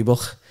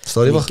storybook.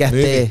 Storybook? You get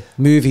there,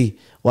 movie,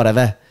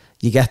 whatever.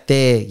 You get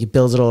there, you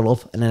build it all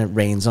up, and then it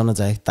rains on a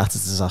day. That's a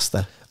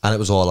disaster. And it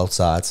was all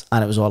outside.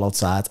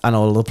 And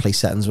all the place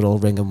settings were all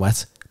wringing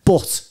wet.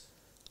 But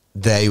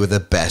they were the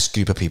best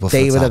group of people.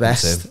 They were the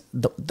best.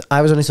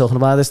 I was only talking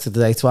about this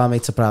today to our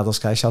mates at Bridal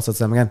Sky, shout out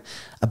to them again,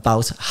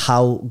 about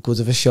how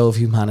good of a show of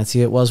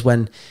humanity it was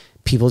when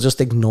people just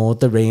ignored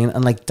the rain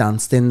and like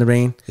danced in the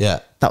rain. Yeah.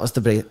 That was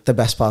the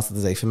best part of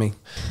the day for me.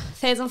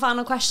 Third and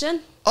final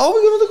question. Oh,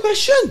 we got another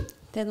question.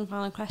 Third and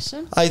final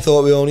question. I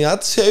thought we only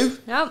had 2.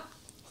 Yep.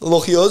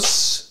 Lucky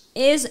us.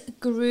 Is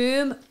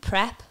groom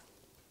prep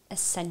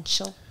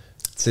essential?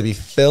 To be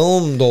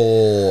filmed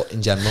or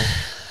in general?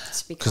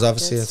 Because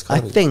obviously it's I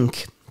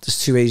think there's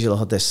 2 ways you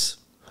look at this.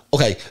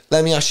 Okay,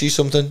 let me ask you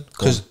something.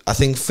 Because I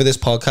think for this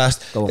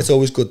podcast, it's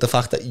always good the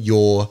fact that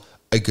you're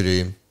a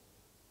groom.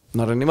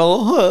 Not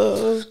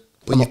anymore.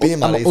 But you've been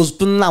married. I'm a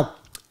husband now.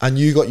 And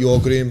you got your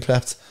groom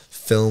prepped,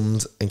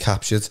 filmed and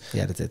captured.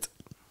 Yeah, I did.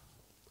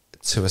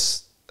 To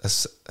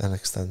an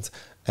extent.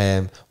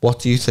 What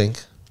do you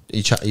think?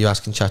 Are you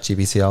asking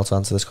ChatGPT how to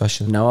answer this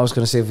question? No, I was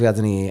going to say if we had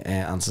any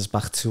answers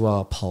back to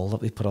our poll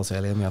that we put out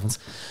earlier and we haven't.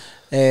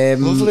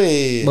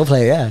 Lovely.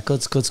 Lovely, yeah.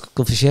 Good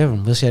for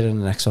sharing. We'll share it in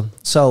the next one.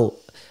 So,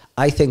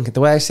 I think the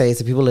way I say it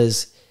to people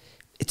is,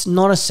 it's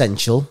not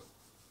essential.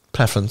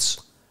 Preference.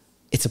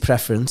 It's a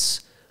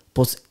preference.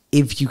 But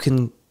if you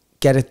can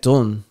get it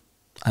done,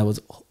 I would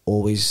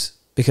always...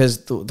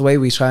 Because the way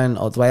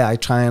I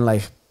try and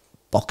like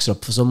box it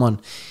up for someone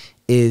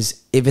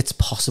is, if it's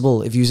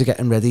possible, if you're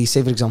getting ready,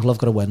 say for example I've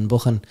got a wedding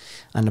booking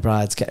and the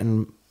bride's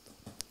getting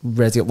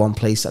ready at one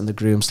place and the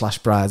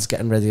groom/bride's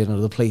getting ready at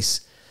another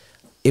place,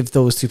 if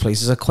those 2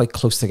 places are quite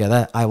close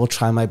together, I will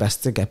try my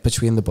best to get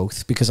between the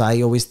both, because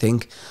I always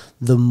think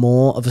the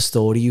more of a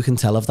story you can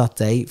tell of that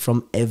day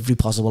from every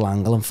possible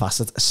angle and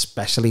facet,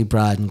 especially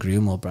bride and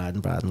groom, or bride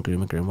and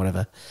groom and groom,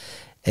 whatever,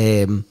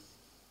 the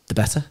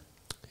better.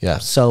 Yeah.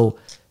 So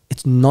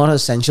it's not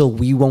essential.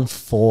 We won't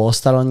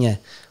force that on you,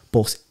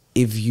 but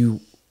if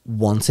you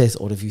want it,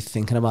 or if you're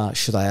thinking about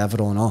should I have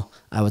it or not,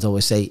 I would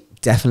always say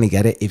definitely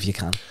get it if you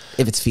can,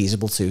 if it's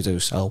feasible to do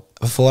so.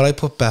 Before I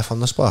put Beth on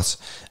the spot,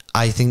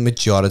 I think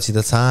majority of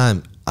the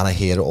time, and I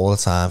hear it all the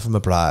time from a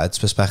bride's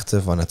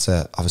perspective, when it's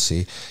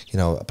obviously, you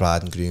know, a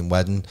bride and groom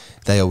wedding,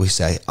 they always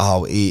say,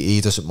 oh, he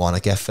doesn't want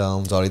to get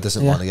filmed, or he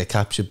doesn't want to get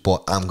captured,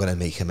 but I'm going to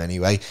make him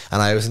anyway.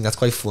 And I always think that's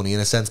quite funny in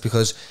a sense,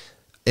 because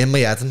in my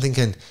head I'm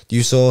thinking, do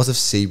you sort of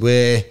see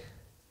where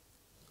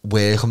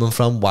we're coming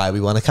from, why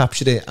we want to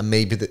capture it, and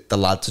maybe the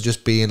lads are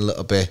just being a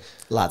little bit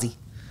Laddie.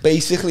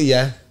 Basically,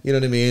 yeah, you know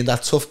what I mean?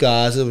 That tough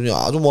guys, you know,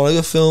 I don't want to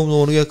get filmed, I don't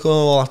want to get caught,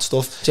 all that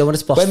stuff. Do you know what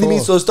it's possible? When they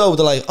meet us though,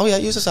 they're like, oh yeah,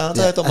 use the sound,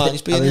 I don't mind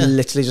you being here. I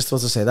literally just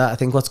want to say that. I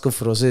think what's good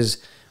for us is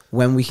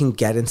when we can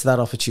get into that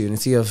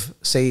opportunity of,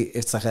 say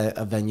it's like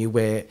a venue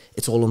where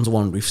it's all under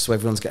one roof, so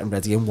everyone's getting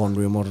ready in one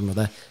room or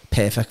another,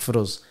 perfect for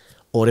us.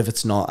 Or if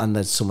it's not and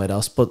there's somewhere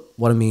else. But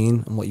what I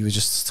mean, and what you were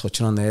just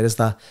touching on there, is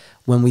that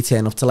when we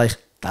turn up to like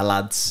the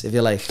lads, if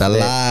you like, the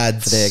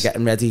lads, they're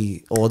getting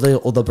ready, or the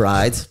other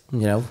bride,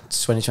 you know,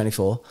 it's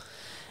 2024,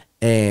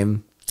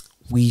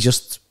 we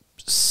just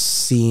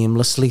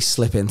seamlessly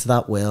slip into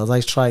that world.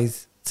 I try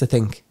to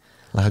think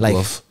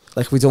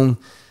like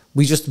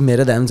we just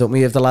mirror them, don't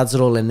we? If the lads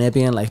are all in there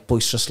being like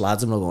boisterous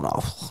lads and we're going,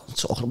 oh,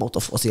 talking about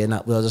the footy and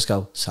that, we'll just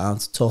go,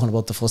 sound, talking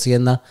about the footy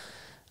and that.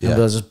 And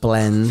we'll just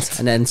blend,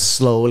 and then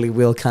slowly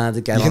we'll kind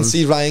of get on. You can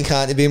see Ryan,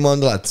 can't you, being one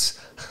of the lads?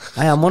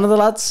 I am one of the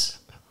lads.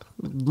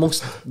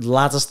 Most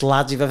laddest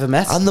lad you've ever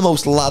met. And the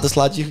most laddest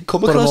lad you can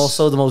come across. But I'm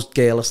also the most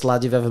girlest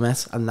lad you've ever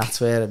met. And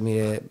that's where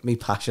me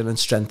passion and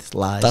strength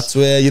lies. That's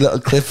where your little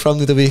clip from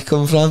the week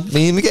come from.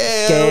 Me and my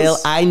girls. Girl,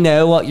 I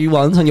know what you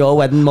want on your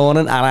wedding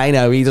morning, and I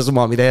know he doesn't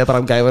want me there, but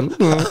I'm going.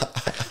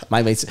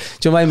 My mates,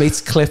 do you know my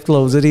mates clipped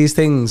loads of these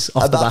things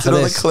off the back of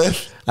this? Clip.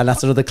 And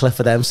that's another clip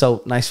for them,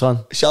 so nice one.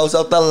 Shout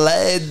out the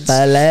lads.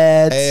 The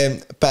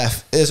lads.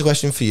 Beth, here's a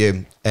question for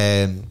you.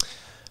 If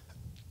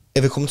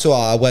it comes to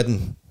our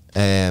wedding,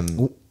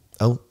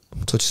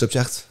 touch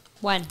subject.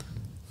 When?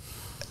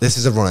 This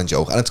is a running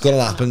joke, and it's going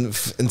to happen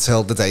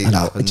until the day it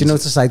happens. Do you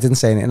notice I didn't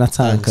say it in that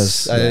time?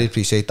 Because I really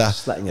appreciate that.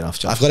 Just letting you off,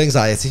 Josh. I've got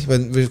anxiety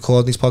when we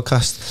record these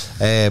podcasts.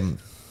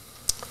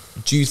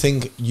 Do you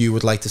think you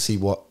would like to see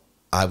what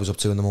I was up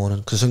to in the morning?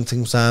 Because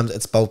sometimes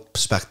it's about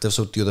perspective,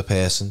 so the other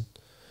person.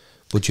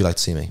 Would you like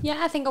to see me? Yeah,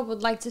 I think I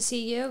would like to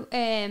see you.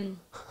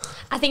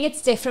 I think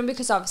it's different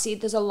because obviously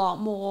there's a lot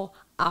more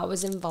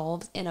hours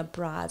involved in a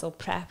bridal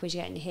prep, where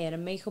you're getting your hair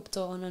and makeup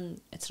done,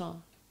 and it's not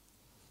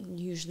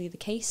usually the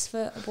case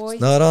for a boy.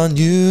 It's not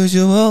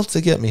unusual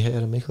to get me hair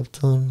and makeup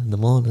done in the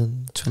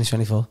morning.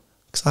 2024.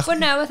 Exactly. But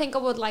no, I think I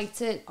would like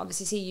to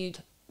obviously see you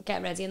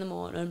get ready in the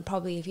morning.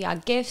 Probably if you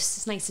had gifts,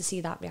 it's nice to see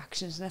that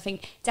reaction. And I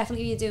think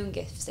definitely if you're doing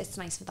gifts, it's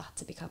nice for that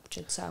to be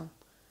captured. So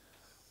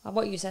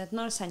what you said,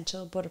 not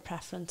essential, but a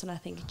preference, and I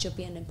think it should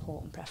be an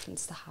important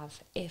preference to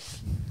have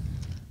if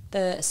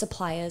the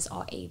suppliers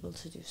are able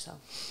to do so.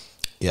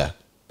 Yeah,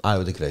 I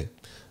would agree.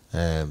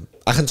 I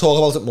can talk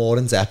about it more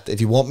in depth if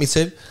you want me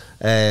to,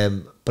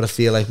 but I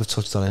feel like we've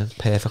touched on it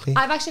perfectly.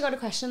 I've actually got a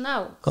question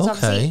now.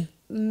 Okay.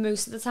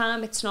 Most of the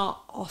time, it's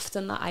not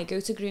often that I go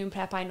to groom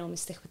prep. I normally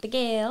stick with the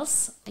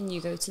girls, and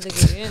you go to the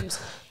grooms.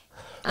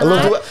 I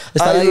love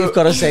is that how you've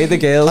got to say the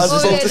girls? I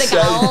was about to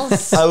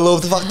say, I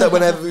love the fact that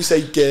whenever we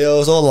say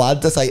girls or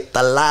lads, it's like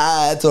the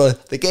lads or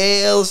the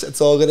girls.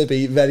 It's all going to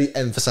be very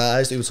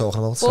emphasised. We were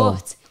talking about.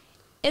 But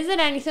is there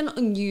anything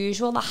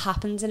unusual that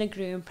happens in a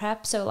groom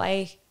prep? So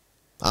like,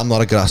 I'm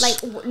not a grass.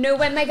 like no,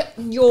 when like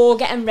you're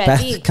getting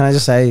ready. Beth, can I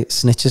just say,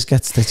 snitches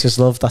get stitches,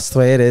 love. That's the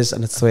way it is,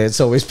 and it's the way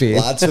it's always been.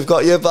 Lads have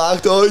got your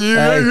back, don't you?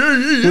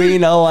 Hey, we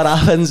know what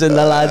happens in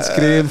the lads'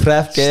 groom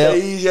prep, girl.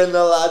 Stays in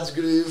the lads'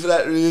 groom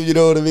prep room, you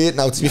know what I mean?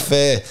 Now, to be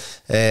fair,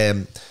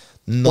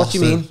 What do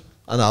you mean?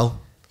 I know.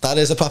 That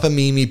is a proper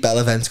Mimi Bell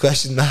events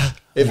question, that.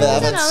 If I I don't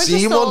haven't know. I just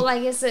seen thought one.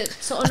 like, is it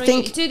sort of? I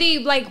think-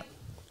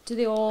 Do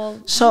they all?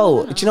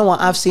 So, do you know what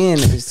I've seen?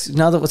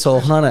 Now that we're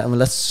talking on it, I mean,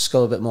 let's just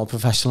go a bit more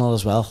professional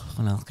as well.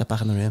 And I'll get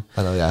back in the room.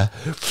 I know, yeah.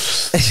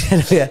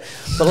 Yeah.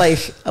 But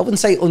like, I wouldn't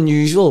say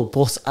unusual,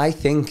 but I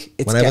think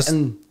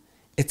Whenever-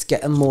 it's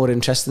getting more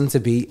interesting to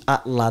be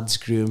at lads'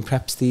 groom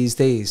preps these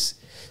days.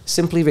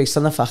 Simply based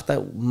on the fact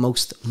that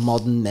most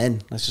modern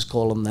men, let's just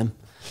call them,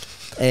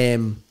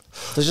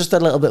 they're just a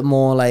little bit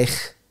more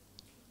like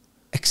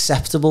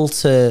acceptable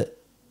to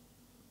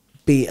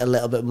be a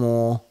little bit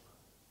more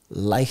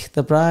like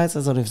the bride.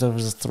 I don't know if that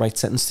was the right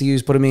sentence to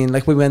use, but I mean,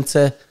 like we went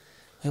to,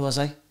 where was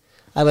I?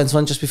 I went to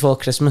one just before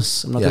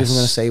Christmas. I'm not even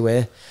going to say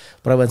where,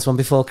 but I went to one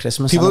before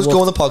Christmas. People just go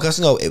on the podcast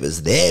and go, it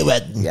was their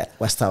wedding. Yeah,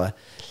 West Tower.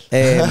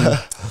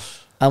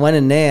 I went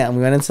in there and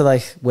we went into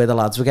like where the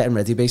lads were getting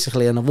ready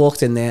basically, and I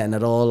walked in there and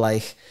they're all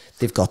like,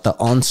 they've got the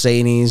on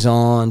trainees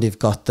on, they've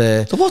got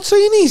the what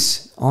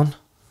trainees? on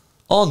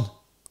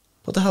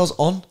What the hell's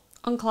on?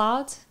 On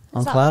cloud.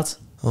 on cloud.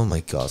 Oh my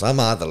God, I'm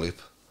out of the loop.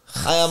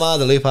 I am out of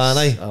the loop, aren't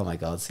I? Oh my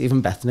God,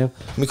 even Beth knew.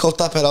 We cut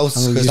that bit out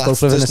And we because just that's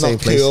both live in just the not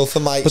same cool place. for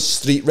my But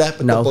street rep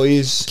and no, the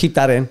boys. keep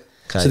that in.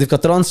 Okay. So they've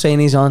got their on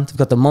trainees on, they've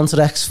got the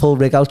Monterex full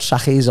rig out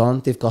trackies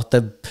on, they've got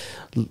the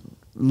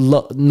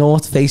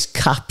North Face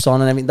caps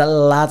on and everything. The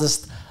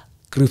laddest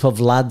group of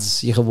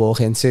lads you can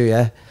walk into,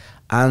 yeah.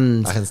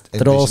 And I can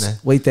they're all envision it.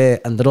 wait there,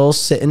 and they're all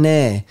sitting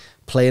there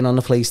playing on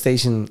the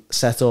PlayStation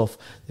set up.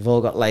 They've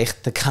all got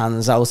like the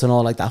cans out and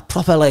all like that,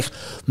 proper like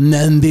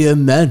men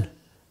being men.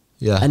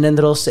 Yeah. And then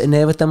they're all sitting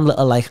there with them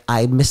little like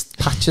eye mist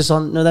patches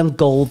on, you know, them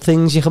gold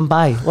things you can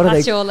buy. What are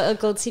That's they? your little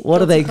guilty.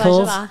 What are they guilty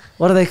called? pleasure, that.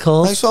 What are they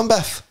called? Nice one,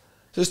 Beth.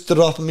 Just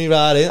dropping me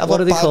right in. I've What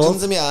got are they bags called?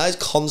 under my eyes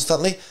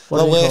constantly.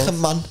 What I'm a are they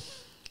working man.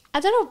 I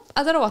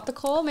don't know what they're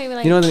called. Maybe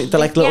like You know what I mean? They're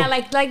like little- yeah,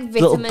 like vitamins,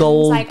 little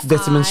gold like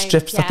vitamin eye,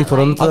 strips that yeah, they put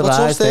on like- for I've the got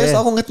some rise upstairs. there.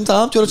 I'll go and get them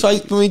down. Do you want to try?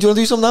 Do you want to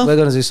do some now? We're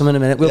going to do some in a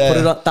minute. We'll Yeah. put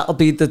it on. That'll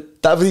be the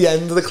That'll be the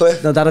end of the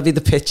clip. no. That'll be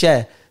the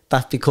picture.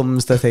 That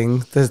becomes the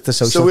thing. The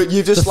social. So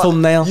you just the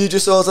thumbnail. You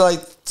just sort of like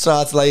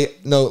try to like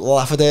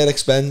laugh at their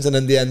expense, and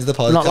then the end of the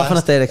podcast. I'm not laughing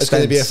at their It's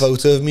going to be a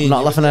expense. photo of me. I'm not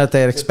and you laughing with at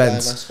their the guy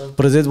expense. mask on.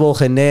 But I did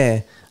walk in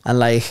there and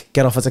like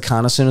get off at the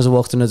can as soon as I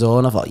walked in the door,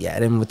 and I thought, yeah,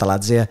 I'm in with the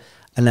lads here.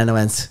 And then I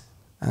went,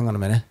 hang on a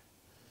minute.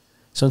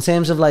 So in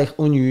terms of like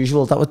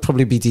unusual, that would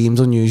probably be deemed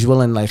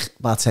unusual in like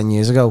about 10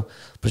 years ago.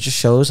 But it just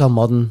shows how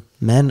modern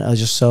men are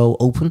just so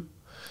open.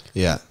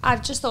 Yeah.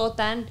 I've just thought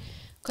then,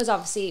 because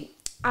obviously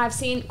I've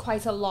seen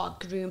quite a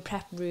lot of groom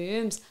prep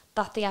rooms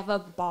that they have a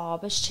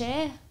barber's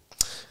chair.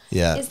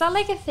 Yeah. Is that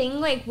like a thing?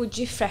 Like, would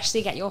you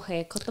freshly get your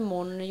hair cut the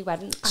morning of your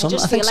wedding? I Some-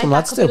 just I think feel like some that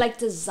lads could do. be like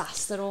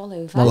disaster all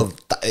over. Well,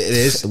 it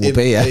is. It would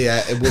be, yeah.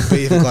 Yeah, it would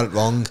be if you got it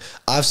wrong.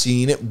 I've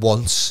seen it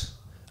once.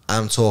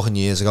 I'm talking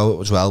years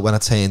ago as well, when I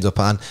turned up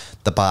and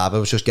the barber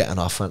was just getting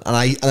off.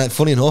 And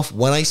funny enough,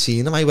 when I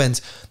seen him, I went,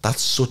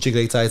 that's such a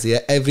great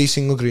idea. Every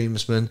single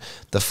groomsman,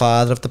 the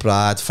father of the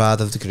bride,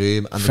 father of the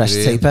groom, and Fresh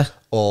the groom, taper.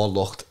 all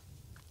looked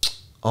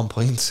on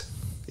point.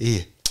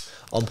 Yeah,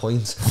 on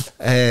point.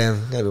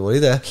 Gotta be worried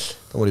there.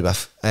 Don't worry,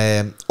 Beth.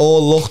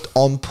 All looked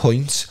on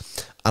point.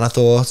 And I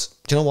thought,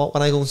 do you know what?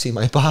 When I go and see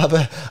my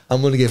barber,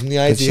 I'm going to give him the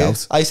idea.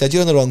 shout. I said,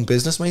 you're in the wrong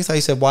business, mate. I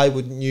said, why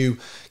wouldn't you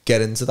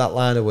get into that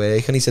line of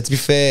work? And he said, to be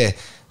fair,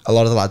 a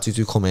lot of the lads who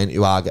do come in,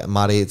 who are getting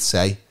married,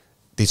 say,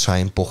 they try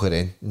and book it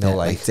in, you know, Yeah,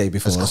 like day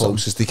before as or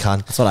close as they can.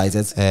 That's what I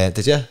did.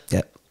 Did you?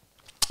 Yeah.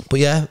 But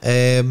yeah,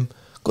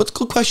 good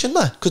question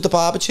there. Because the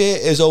barber chair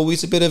is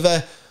always a bit of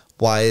a,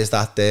 why is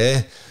that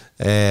there?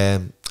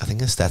 I think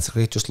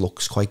aesthetically it just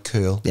looks quite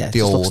cool. Yeah, it the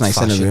just looks old nice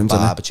in the fashioned room,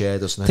 doesn't it? barber chair,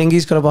 doesn't it?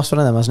 Thingy's got a boss one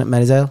of them, hasn't it?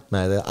 Merrydale.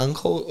 Merrydale.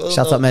 And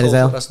Shout out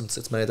Merrydale.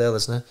 It's Merrydale,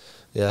 isn't it?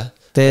 Yeah.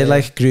 They're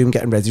like groom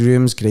getting ready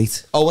rooms,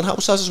 great. Owen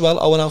House has as well.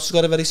 Owen House has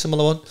got a very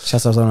similar one.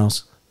 Shout out someone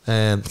else.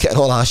 Getting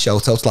all our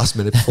shout outs last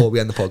minute before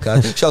we end the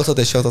podcast. Shout out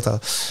this, shout out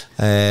that.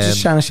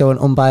 Just trying to show an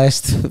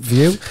unbiased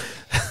view.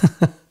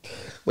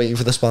 Waiting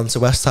for the sponsor,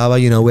 West Tower,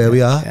 you know where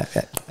we are.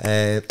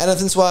 Yeah.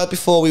 Anything to add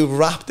before we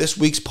wrap this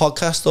week's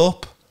podcast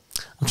up?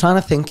 I'm trying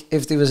to think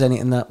if there was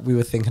anything that we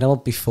were thinking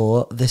about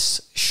before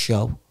this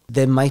show.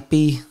 There might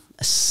be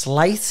a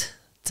slight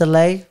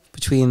delay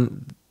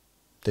between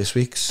This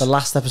week's? the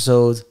last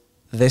episode,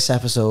 this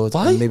episode,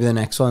 Why? and maybe the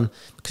next one.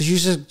 Because you're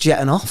just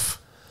jetting off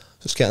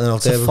Just getting it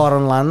out there. to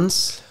foreign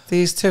lands,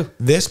 these two.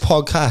 This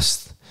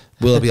podcast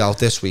will be out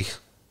this week.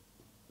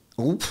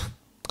 Oop.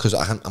 Because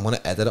I'm going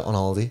to edit it on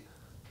holiday.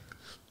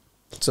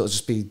 So it'll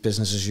just be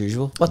business as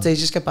usual. What day do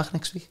you just get back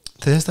next week?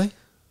 Thursday?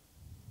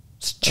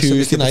 It's So we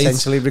Tuesday could night.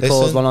 potentially record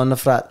Listen, one on the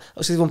Friday.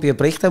 Oh, so there won't be a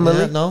break then, will yeah,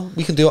 there? no,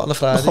 we can do it on a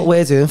Friday. Look what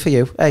we're doing for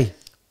you. Hey,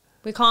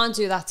 We can't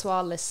do that to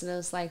our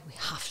listeners. Like, we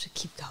have to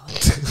keep going.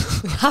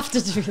 We have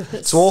to do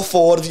this. To all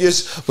 4 of you,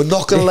 we're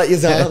not going to let you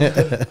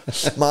down.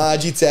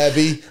 Margie,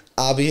 Debbie,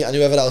 Abby, and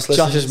whoever else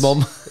listens. Josh's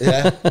mum.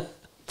 Yeah.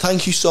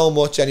 Thank you so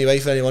much anyway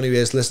for anyone who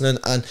is listening.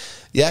 And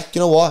yeah, you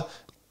know what?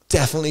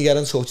 Definitely get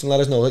in touch and let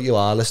us know that you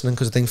are listening,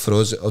 because I think for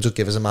us, it'll just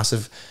give us a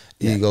massive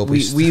ego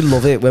boost. We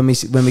love it when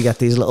we get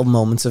these little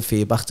moments of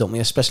feedback, don't we?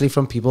 Especially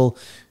from people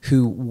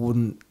who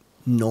wouldn't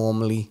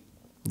normally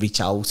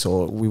reach out,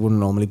 or we wouldn't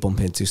normally bump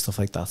into, stuff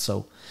like that.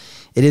 So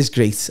it is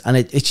great, and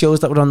it shows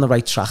that we're on the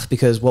right track,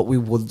 because what we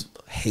would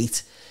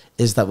hate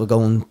is that we're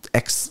going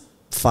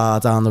far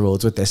down the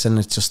road with this and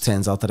it just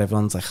turns out that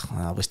everyone's like,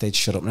 I wish they'd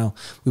shut up now.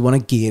 We want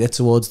to gear it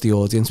towards the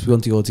audience. We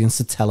want the audience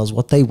to tell us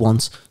what they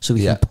want so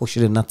we can push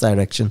it in that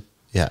direction.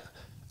 Yeah.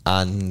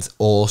 And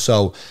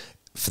also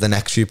for the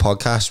next few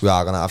podcasts we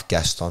are going to have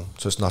guests on,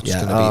 so it's not just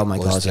going to be oh my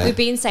God, We've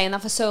been saying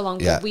that for so long,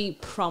 but we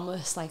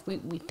promise, like we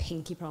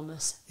pinky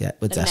promise,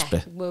 we're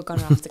desperate. We're going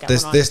to have to get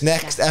this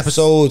next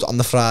episode on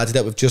the Friday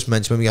that we've just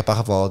mentioned, when we get back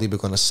off holiday, we're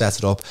going to set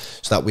it up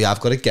so that we have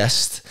got a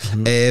guest.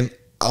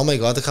 Oh my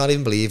God, I can't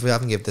even believe we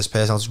haven't given this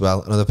person as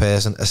well, another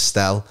person,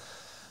 Estelle.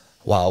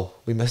 Wow,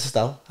 we missed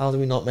Estelle. How did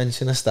we not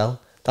mention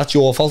Estelle? That's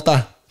your fault,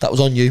 that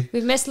was on you.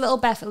 We've missed little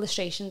Beth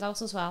illustrations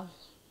out as well.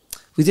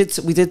 We did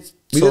talk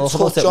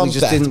about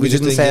it. We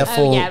didn't say a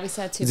full. We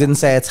said we didn't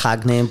say a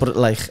tag name, but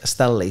like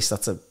Estelle Lace,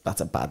 that's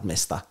a bad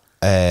miss.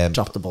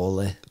 Dropped the ball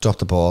there. Dropped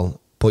the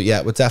ball. But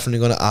yeah, we're definitely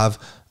going to have,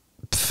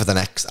 for the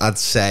next, I'd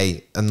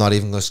say, I'm not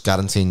even just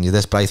guaranteeing you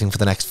this, but I think for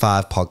the next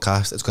 5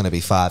 podcasts, it's going to be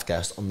 5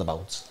 guests on the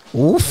bounce.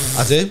 Oof.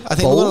 I think we're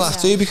going to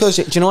have to, because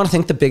do you know what I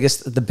think the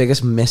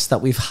biggest miss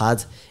that we've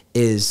had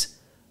is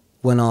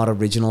when our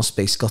original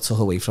space got took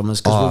away from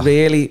us, because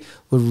we're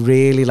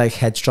really like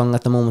headstrong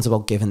at the moment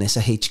about giving this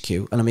a HQ.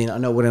 And I mean, I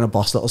know we're in a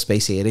boss little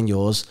space here in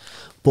yours,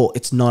 but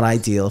it's not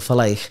ideal for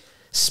like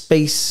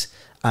space,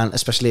 and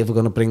especially if we're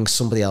going to bring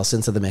somebody else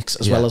into the mix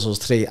as well as us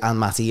 3 and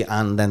Matty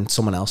and then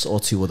someone else or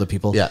 2 other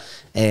people.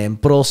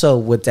 But also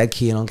we're dead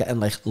keen on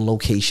getting like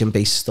location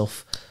based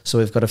stuff, so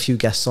we've got a few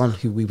guests on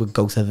who we would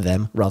go to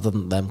them rather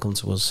than them come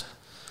to us.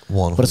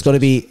 100%. But it's going to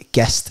be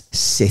guest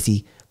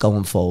city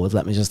going forward,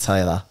 let me just tell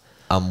you that.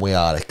 And we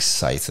are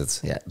excited.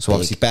 Yeah. So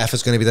obviously Beth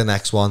is going to be the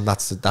next one.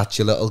 That's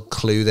your little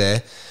clue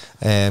there.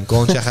 Go and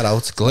check it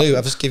out. Glue.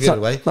 I'll just give you it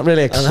away. Not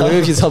really a clue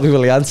if you tell people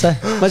the answer.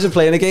 Imagine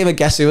playing a game of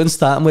Guess Who and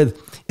starting with,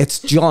 it's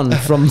John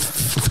from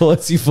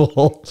 34.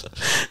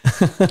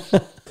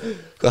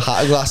 Got a hat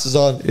and glasses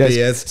on. Yeah,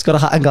 it's got a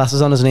hat and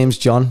glasses on. His name's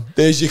John.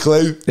 There's your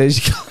clue.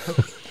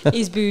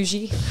 He's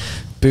bougie.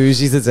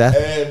 Bougie to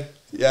death.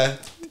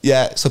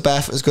 Yeah, so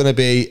Beth is going to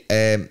be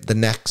the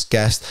next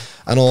guest,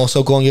 and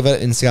also go and give her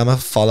Instagram a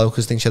follow,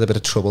 because I think she had a bit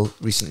of trouble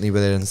recently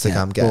with her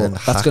Instagram getting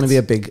hacked. That's going to be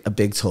a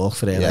big talk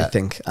for her, I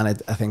think, and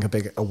I think a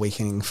big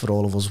awakening for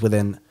all of us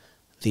within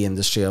the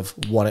industry of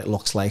what it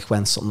looks like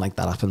when something like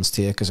that happens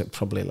to you, because it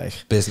probably like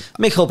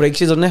make or break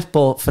you, doesn't it?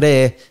 But for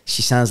her,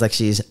 she sounds like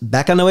she's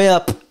back on the way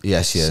up.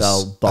 Yes, she is.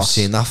 So, boss. I've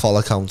seen that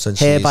follow count, and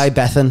Here by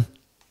Bethan.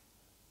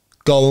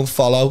 Go and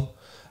follow.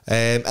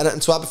 And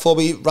to add before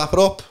we wrap it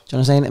up, do you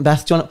want to say anything,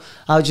 Beth?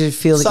 How do you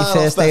feel that your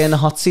first day in the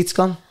hot seat's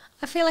gone?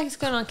 I feel like it's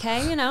going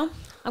okay, you know.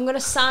 I'm going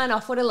to sign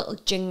off with a little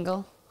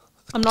jingle.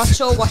 I'm not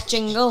sure what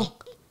jingle.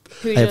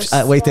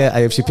 Wait there,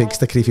 I hope she picks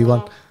the creepy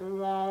one.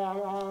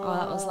 Oh,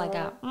 that was like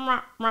a...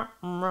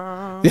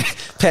 Yeah,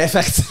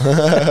 perfect.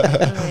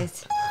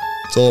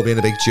 It's all been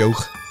a big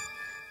joke.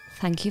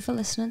 Thank you for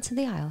listening to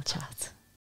the Aisle Chat.